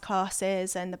dance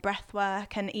classes and the breath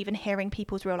work, and even hearing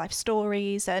people's real life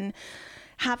stories and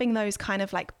having those kind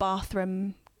of like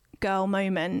bathroom girl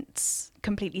moments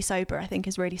completely sober, I think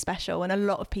is really special. And a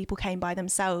lot of people came by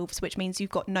themselves, which means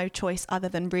you've got no choice other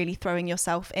than really throwing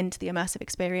yourself into the immersive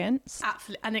experience.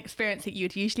 Absolutely. An experience that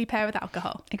you'd usually pair with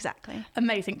alcohol. Exactly.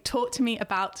 Amazing. Talk to me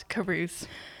about Carouse.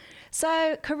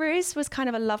 So Carouse was kind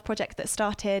of a love project that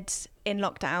started in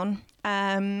lockdown.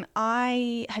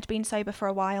 I had been sober for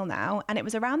a while now, and it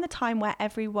was around the time where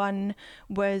everyone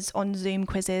was on Zoom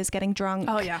quizzes, getting drunk.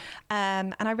 Oh yeah.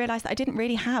 And I realised that I didn't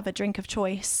really have a drink of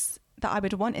choice that I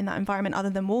would want in that environment other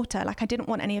than water. Like I didn't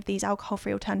want any of these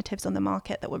alcohol-free alternatives on the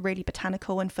market that were really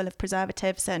botanical and full of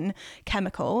preservatives and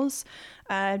chemicals.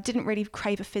 Didn't really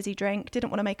crave a fizzy drink,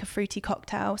 didn't want to make a fruity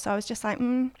cocktail. So I was just like,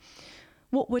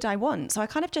 what would I want? So I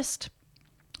kind of just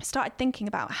started thinking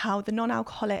about how the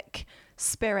non-alcoholic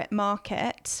spirit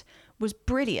market was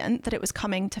brilliant, that it was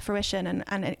coming to fruition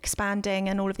and expanding,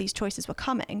 and all of these choices were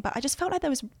coming. But I just felt like there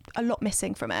was a lot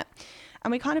missing from it.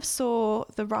 And we kind of saw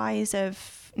the rise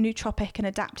of nootropic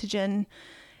and adaptogen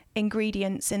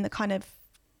ingredients in the kind of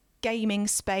gaming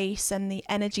space and the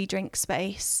energy drink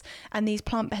space, and these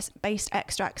plant-based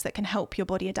extracts that can help your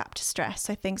body adapt to stress.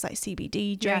 So things like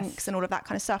CBD drinks and all of that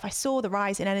kind of stuff. I saw the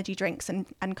rise in energy drinks and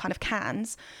kind of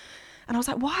cans. And I was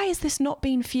like, why is this not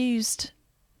being fused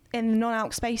in the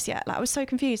non-alc space yet? Like I was so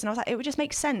confused. And I was like, it would just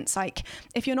make sense. Like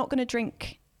if you're not going to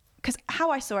drink, because how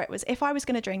I saw it was, if I was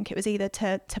going to drink, it was either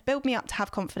to build me up to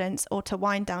have confidence or to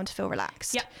wind down to feel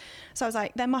relaxed. Yeah. So I was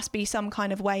like, there must be some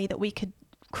kind of way that we could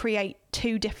create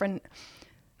 2 different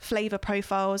flavor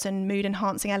profiles and mood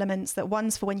enhancing elements, that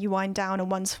one's for when you wind down and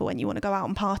one's for when you want to go out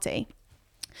and party.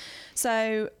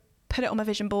 So put it on my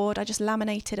vision board. I just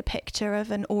laminated a picture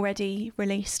of an already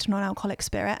released non-alcoholic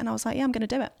spirit, and I was like, yeah, I'm going to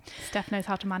do it. Steph knows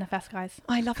how to manifest, guys.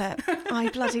 I love it. I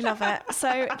bloody love it.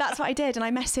 So that's what I did. And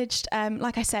I messaged,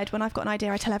 like I said, when I've got an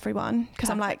idea, I tell everyone, because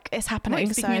I'm like, it's happening.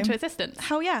 Well, speaking into existence.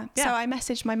 Hell yeah. So I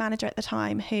messaged my manager at the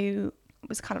time, who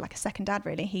was kind of like a second dad,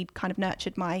 really. He'd kind of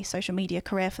nurtured my social media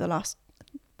career for the last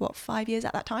 5 years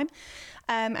at that time,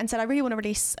 and said, I really want to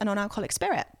release a non-alcoholic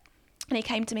spirit. And he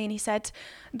came to me and he said,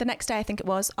 the next day I think it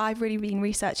was, I've really been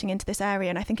researching into this area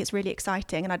and I think it's really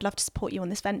exciting and I'd love to support you on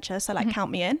this venture, so like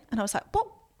count me in. And I was like, what?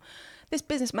 This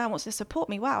businessman wants to support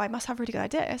me. Wow, I must have a really good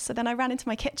idea. So then I ran into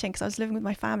my kitchen, because I was living with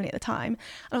my family at the time, and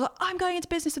I was like, I'm going into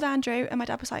business with Andrew. And my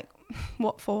dad was like,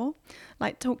 what for?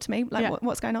 Like, talk to me, like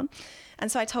what's going on? And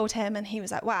so I told him, and he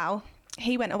was like, wow.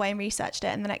 He went away and researched it,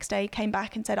 and the next day came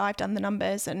back and said, I've done the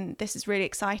numbers and this is really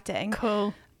exciting.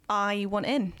 Cool. I want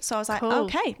in. So I was like,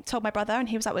 okay. Told my brother, and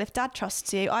he was like, well, if dad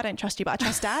trusts you, I don't trust you, but I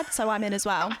trust dad, so I'm in as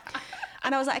well.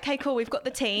 And I was like, okay, cool, we've got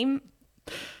the team.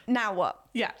 Now what?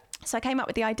 Yeah. So I came up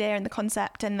with the idea and the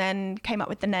concept, and then came up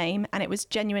with the name. And it was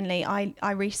genuinely,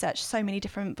 I researched so many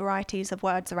different varieties of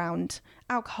words around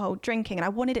alcohol, drinking, and I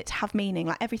wanted it to have meaning.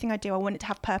 Like everything I do, I want it to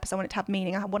have purpose. I want it to have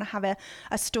meaning. I want to have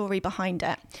a story behind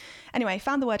it. Anyway,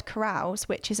 found the word carouse,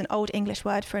 which is an old English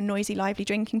word for a noisy, lively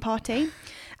drinking party.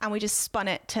 And we just spun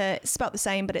it to, spelt the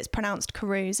same, but it's pronounced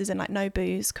carouse, as in like no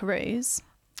booze, carouse.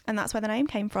 And that's where the name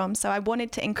came from. So I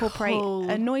wanted to incorporate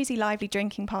a noisy, lively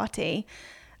drinking party,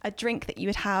 a drink that you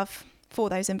would have for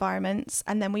those environments.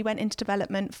 And then we went into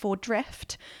development for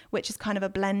Drift, which is kind of a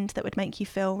blend that would make you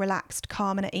feel relaxed,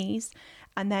 calm and at ease.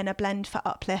 And then a blend for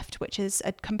Uplift, which is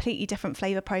a completely different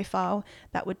flavour profile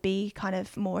that would be kind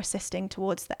of more assisting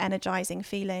towards the energising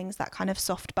feelings, that kind of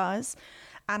soft buzz.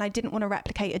 And I didn't want to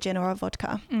replicate a gin or a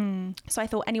vodka. So I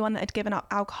thought anyone that had given up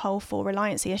alcohol for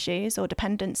reliancy issues or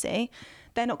dependency,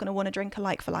 they're not going to want to drink a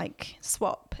like for like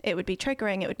swap. It would be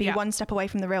triggering. It would be one step away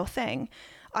from the real thing.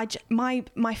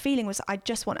 My feeling was I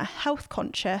just want a health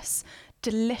conscious,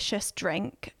 delicious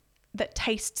drink that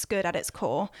tastes good at its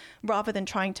core, rather than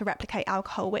trying to replicate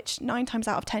alcohol, which 9 times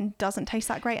out of 10 doesn't taste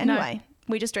that great anyway. No.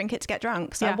 We just drink it to get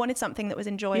drunk. So I wanted something that was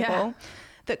enjoyable,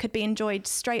 that could be enjoyed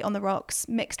straight on the rocks,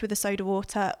 mixed with a soda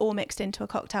water or mixed into a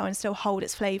cocktail and still hold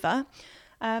its flavour.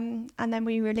 And then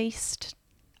we released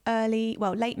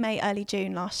late May, early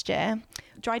June last year.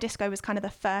 Dry Disco was kind of the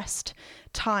first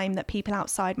time that people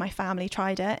outside my family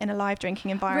tried it in a live drinking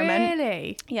environment.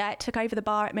 Really? Yeah, it took over the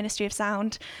bar at Ministry of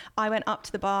Sound. I went up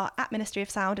to the bar at Ministry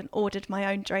of Sound and ordered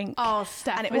my own drink. Oh,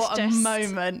 Steph, and it was a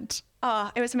moment.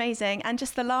 Oh, it was amazing. And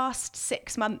just the last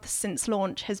 6 months since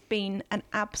launch has been an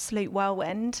absolute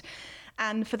whirlwind.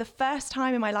 And for the first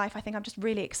time in my life, I think I'm just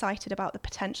really excited about the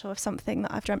potential of something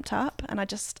that I've dreamt up. And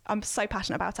I'm so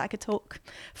passionate about it. I could talk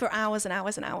for hours and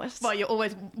hours and hours. Well, you're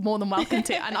always more than welcome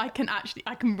to. And I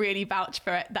can really vouch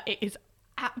for it, that it is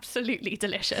absolutely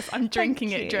delicious. I'm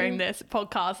drinking it during this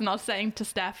podcast, and I was saying to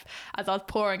Steph as I was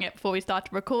pouring it before we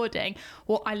started recording,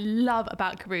 what I love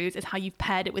about carouse is how you've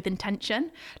paired it with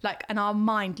intention. And our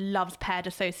mind loves paired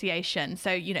association. So,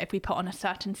 if we put on a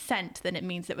certain scent, then it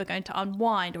means that we're going to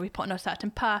unwind, or we put on a certain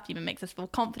perfume, it makes us feel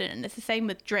confident. And it's the same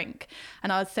with drink.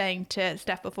 And I was saying to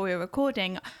Steph before we were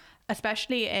recording,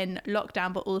 especially in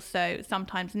lockdown, but also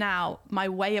sometimes now, my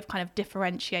way of kind of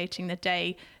differentiating the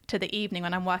day to the evening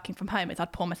when I'm working from home is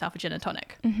I'd pour myself a gin and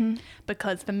tonic.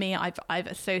 Because for me, I've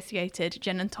associated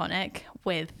gin and tonic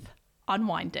with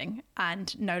unwinding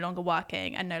and no longer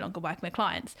working with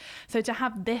clients. So to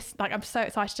have this, I'm so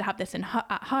excited to have this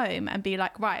at home and be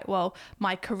like, right, well,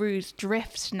 my carouse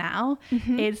drift now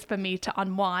is for me to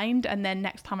unwind. And then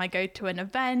next time I go to an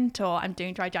event, or I'm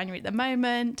doing Dry January at the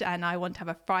moment and I want to have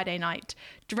a Friday night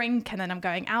drink and then I'm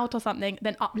going out or something,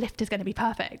 then Uplift is going to be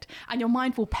perfect. And your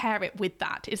mind will pair it with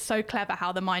that. It's so clever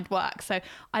how the mind works. So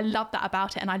I love that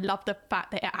about it. And I love the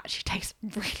fact that it actually tastes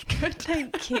really good.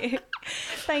 Thank you.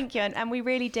 Thank you. And we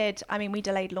really did. I mean, we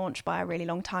delayed launch by a really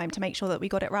long time to make sure that we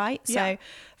got it right. So,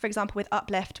 for example, with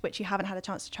Uplift, which you haven't had a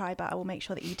chance to try, but I will make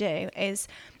sure that you do,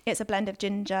 it's a blend of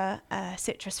ginger,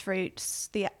 citrus fruits.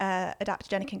 The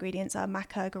adaptogenic ingredients are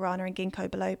maca, guarana and ginkgo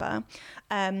biloba,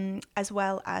 as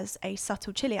well as a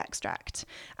subtle chili extract.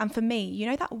 And for me,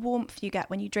 that warmth you get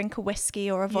when you drink a whiskey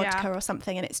or a vodka or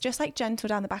something, and it's just like gentle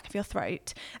down the back of your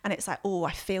throat, and it's like, oh,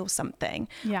 I feel something.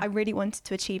 I really wanted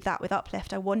to achieve that with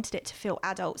Uplift. I wanted it to feel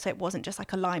adult, so it wasn't just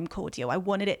like a lime cordial. I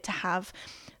wanted it to have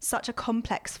such a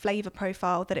complex flavour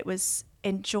profile that it was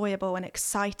enjoyable and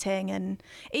exciting, and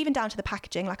even down to the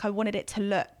packaging. I wanted it to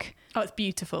look, it's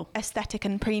beautiful, aesthetic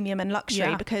and premium and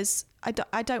luxury, because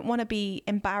I don't want to be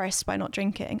embarrassed by not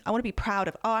drinking. I want to be proud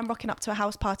of, I'm rocking up to a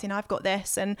house party and I've got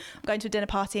this, and I'm going to a dinner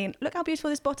party and look how beautiful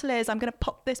this bottle is, I'm going to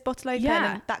pop this bottle open,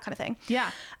 and that kind of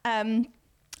thing.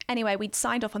 Anyway, we'd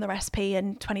signed off on the recipe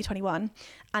in 2021,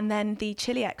 and then the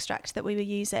chili extract that we were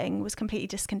using was completely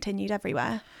discontinued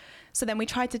everywhere. So then we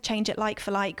tried to change it like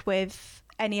for like with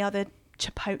any other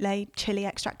chipotle chili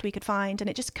extract we could find, and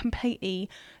it just completely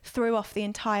threw off the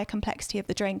entire complexity of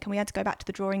the drink, and we had to go back to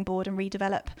the drawing board and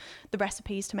redevelop the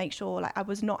recipes to make sure, I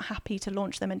was not happy to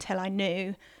launch them until I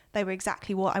knew they were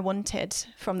exactly what I wanted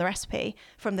from the recipe,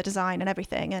 from the design and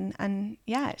everything. And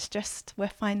it's just, we're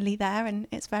finally there, and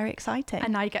it's very exciting.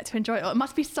 And now you get to enjoy it. It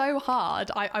must be so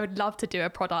hard. I would love to do a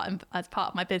product as part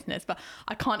of my business, but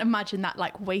I can't imagine that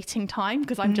waiting time,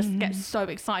 because I just get so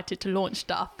excited to launch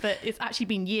stuff. But it's actually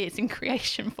been years in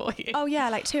creation for you. Oh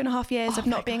yeah, 2.5 years of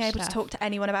not being able to talk to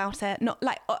anyone about it, not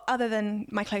other than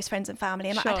my close friends and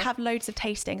family. And I'd have loads of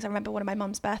tastings. I remember one of my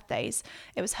mum's birthdays.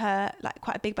 It was her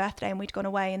quite a big birthday, and we'd gone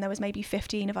away, and there was maybe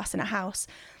 15 of us in a house,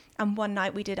 And one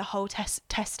night we did a whole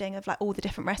testing of like all the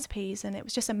different recipes, and it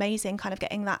was just amazing kind of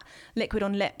getting that liquid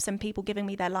on lips and people giving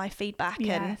me their live feedback.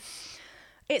 And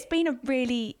it's been a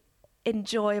really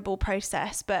enjoyable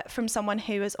process, but from someone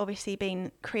who has obviously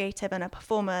been creative and a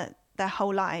performer their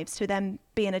whole lives, to then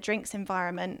be in a drinks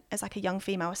environment as like a young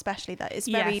female especially, that is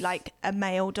very like a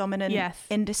male dominant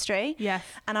industry.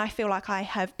 And I feel like I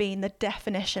have been the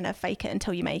definition of fake it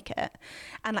until you make it.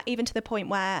 And like even to the point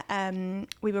where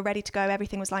we were ready to go,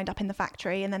 everything was lined up in the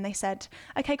factory, and then they said,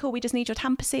 okay, cool, we just need your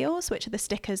tamper seals, which are the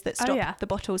stickers that stop the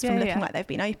bottles from looking like they've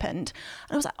been opened.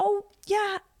 And I was like, oh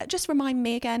yeah, just remind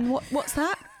me again, what's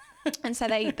that? And so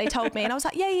they told me, and I was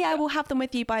like, yeah, we'll have them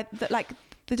with you by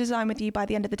the design with you by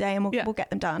the end of the day, and we'll get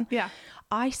them done.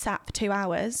 I sat for 2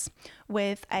 hours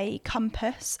with a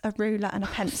compass, a ruler and a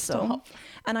pencil.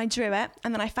 And I drew it,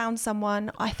 and then I found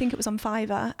someone, I think it was on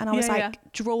Fiverr, and I was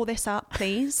draw this up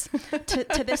please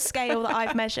to this scale that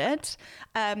I've measured.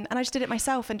 And I just did it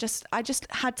myself, and I just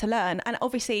had to learn. And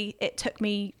obviously it took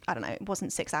me, I don't know, it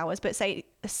wasn't 6 hours, but say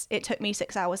it took me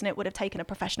 6 hours and it would have taken a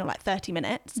professional like 30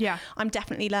 minutes. I'm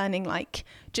definitely learning, like,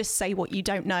 just say what you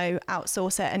don't know,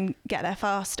 outsource it and get there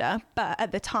faster. But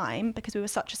at the time, because we were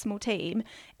such a small team,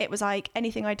 it was like,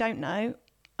 anything I don't know,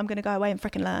 I'm going to go away and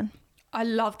freaking learn. I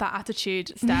love that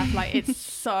attitude, Steph. Like, it's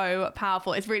so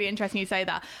powerful. It's really interesting you say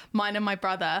that. Mine and my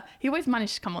brother, he always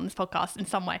managed to come on this podcast in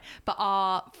some way, but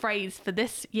our phrase for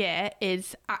this year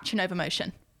is action over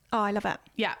motion. Oh, I love it.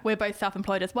 Yeah, we're both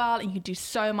self-employed as well, and you can do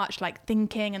so much like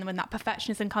thinking, and when that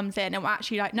perfectionism comes in, and we're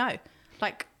actually like, no,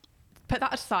 like, put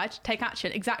that aside, take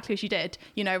action exactly as you did,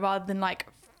 you know, rather than like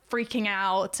freaking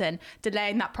out and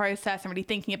delaying that process and really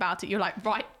thinking about it. You're like,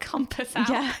 right, compass out.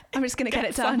 Yeah, I'm just going to get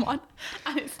it done.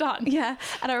 And it's done. Yeah.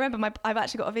 And I remember I've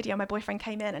actually got a video. My boyfriend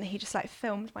came in and he just like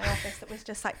filmed my office that was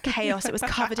just like chaos. It was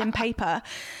covered in paper.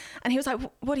 And he was like,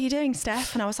 what are you doing,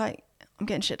 Steph? And I was like, I'm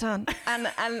getting shit done. And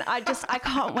I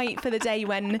can't wait for the day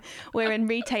when we're in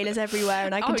retailers everywhere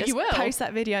and I can just post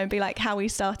that video and be like how we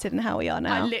started and how we are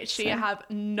now. I literally have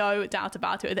no doubt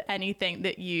about it with anything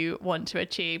that you want to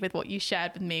achieve, with what you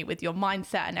shared with me, with your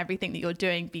mindset and everything that you're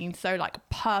doing being so like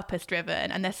purpose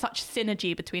driven. And there's such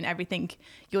synergy between everything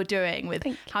you're doing with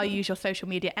how you use your social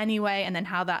media anyway, and then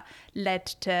how that led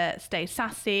to Stay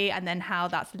Sassy, and then how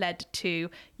that's led to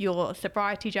your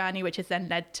sobriety journey, which has then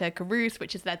led to Carouse,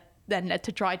 which has led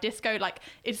to Dry Disco. Like,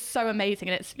 it's so amazing,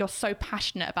 and you're so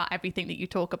passionate about everything that you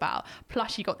talk about.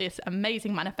 Plus you got this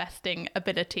amazing manifesting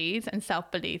abilities and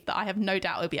self-belief that I have no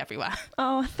doubt will be everywhere.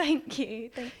 Oh, thank you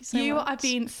so much. You have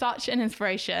been such an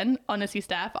inspiration, honestly,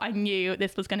 Steph. I knew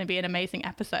this was going to be an amazing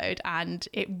episode, and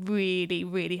it really,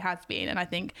 really has been. And I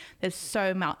think there's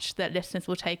so much that listeners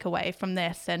will take away from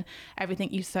this and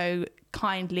everything you so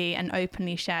kindly and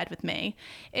openly shared with me.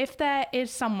 If there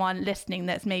is someone listening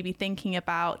that's maybe thinking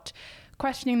about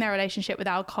questioning their relationship with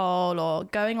alcohol or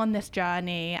going on this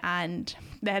journey and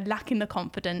they're lacking the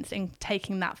confidence in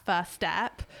taking that first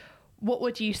step, what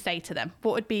would you say to them?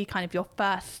 What would be kind of your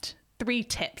first 3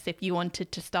 tips if you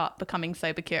wanted to start becoming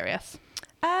sober curious?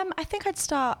 I think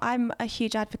I'm a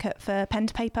huge advocate for pen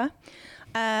to paper.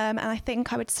 And I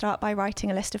think I would start by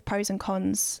writing a list of pros and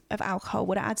cons of alcohol,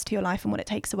 what it adds to your life and what it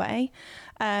takes away.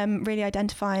 Really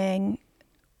identifying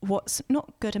what's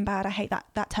not good and bad. I hate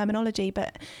that terminology,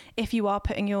 but if you are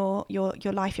putting your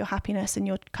life, your happiness and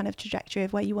your kind of trajectory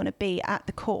of where you want to be at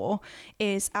the core,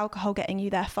 is alcohol getting you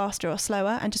there faster or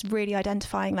slower, and just really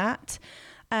identifying that.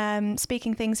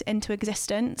 Speaking things into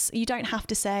existence. You don't have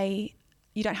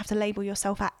to label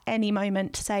yourself at any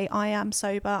moment to say, I am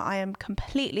sober, I am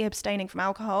completely abstaining from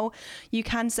alcohol. You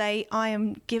can say, I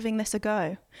am giving this a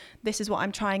go. This is what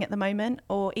I'm trying at the moment.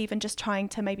 Or even just trying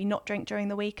to maybe not drink during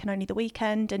the week and only the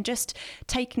weekend, and just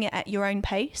taking it at your own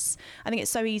pace. I think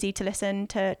it's so easy to listen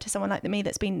to someone like me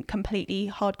that's been completely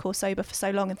hardcore sober for so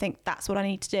long and think that's what I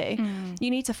need to do.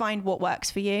 You need to find what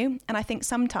works for you. And I think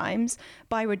sometimes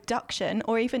by reduction,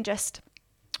 or even just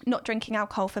not drinking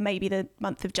alcohol for maybe the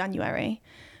month of January,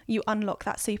 you unlock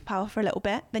that superpower for a little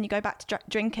bit, then you go back to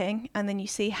drinking, and then you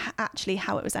see actually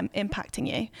how it was impacting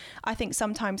you. I think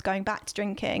sometimes going back to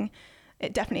drinking,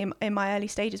 it definitely in my early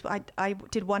stages, but I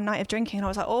did one night of drinking and I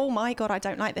was like, oh my God, I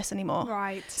don't like this anymore.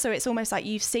 Right. So it's almost like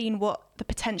you've seen what the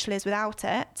potential is without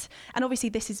it. And obviously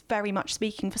this is very much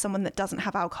speaking for someone that doesn't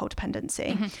have alcohol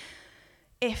dependency.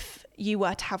 If you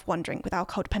were to have one drink with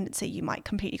alcohol dependency, you might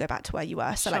completely go back to where you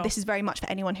were. So like, this is very much for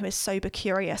anyone who is sober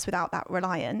curious without that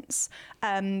reliance.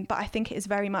 But I think it is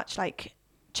very much like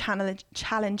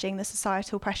challenging the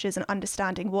societal pressures and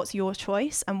understanding what's your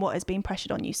choice and what has been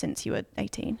pressured on you since you were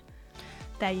 18.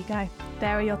 There you go.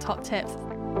 There are your top tips.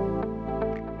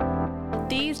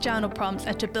 These journal prompts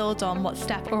are to build on what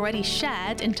Steph already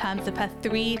shared in terms of her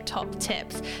 3 top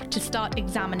tips to start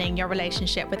examining your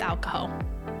relationship with alcohol.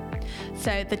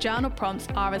 So the journal prompts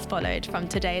are as followed from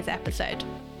today's episode.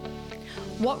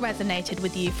 What resonated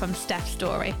with you from Steph's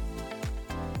story?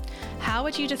 How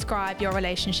would you describe your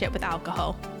relationship with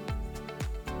alcohol?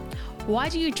 Why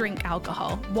do you drink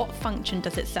alcohol? What function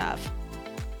does it serve?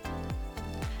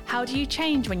 How do you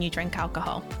change when you drink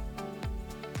alcohol?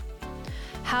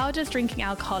 How does drinking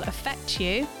alcohol affect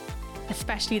you,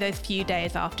 especially those few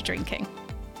days after drinking?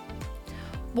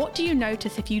 What do you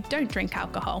notice if you don't drink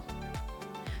alcohol?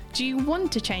 Do you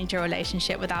want to change your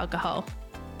relationship with alcohol?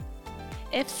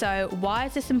 If so, why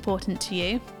is this important to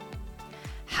you?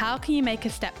 How can you make a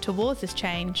step towards this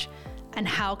change? And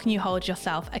how can you hold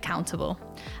yourself accountable?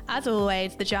 As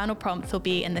always, the journal prompts will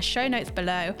be in the show notes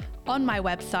below on my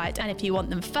website, and if you want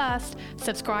them first,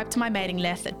 subscribe to my mailing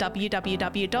list at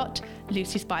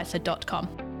www.lucyspicer.com.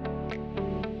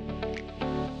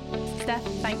 Steph,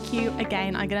 thank you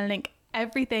again. I'm going to link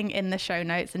everything in the show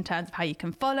notes in terms of how you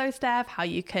can follow Steph, how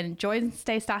you can join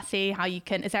Stay Sassy,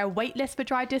 is there a wait list for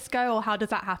Dry Disco, or how does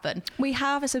that happen? We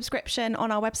have a subscription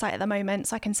on our website at the moment,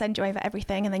 so I can send you over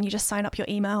everything, and then you just sign up your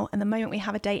email, and the moment we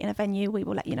have a date in a venue, we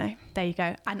will let you know. There you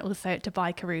go. And also to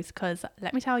buy Carouse, because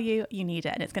let me tell you, you need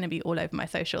it, and it's going to be all over my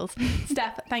socials.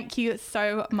 Steph, thank you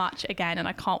so much again, and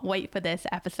I can't wait for this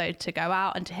episode to go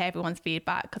out and to hear everyone's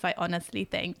feedback, because I honestly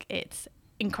think it's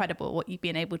incredible what you've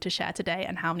been able to share today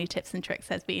and how many tips and tricks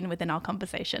there's been within our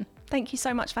conversation. Thank you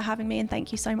so much for having me, and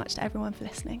thank you so much to everyone for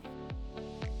listening.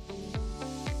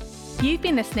 You've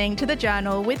been listening to The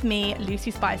Journal with me,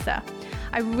 Lucy Spicer.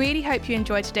 I really hope you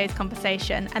enjoyed today's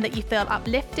conversation and that you feel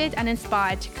uplifted and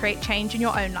inspired to create change in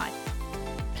your own life.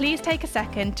 Please take a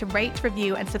second to rate,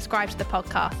 review and subscribe to the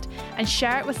podcast, and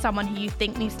share it with someone who you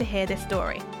think needs to hear this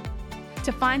story.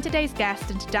 To find today's guest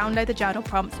and to download the journal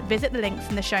prompts, visit the links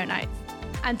in the show notes.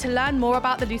 And to learn more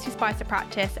about the Lucy Spicer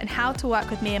practice and how to work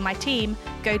with me and my team,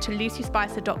 go to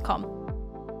lucyspicer.com.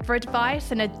 For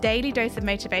advice and a daily dose of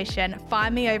motivation,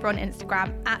 find me over on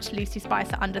Instagram at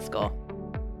lucyspicer_.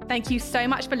 Thank you so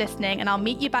much for listening, and I'll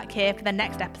meet you back here for the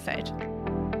next episode.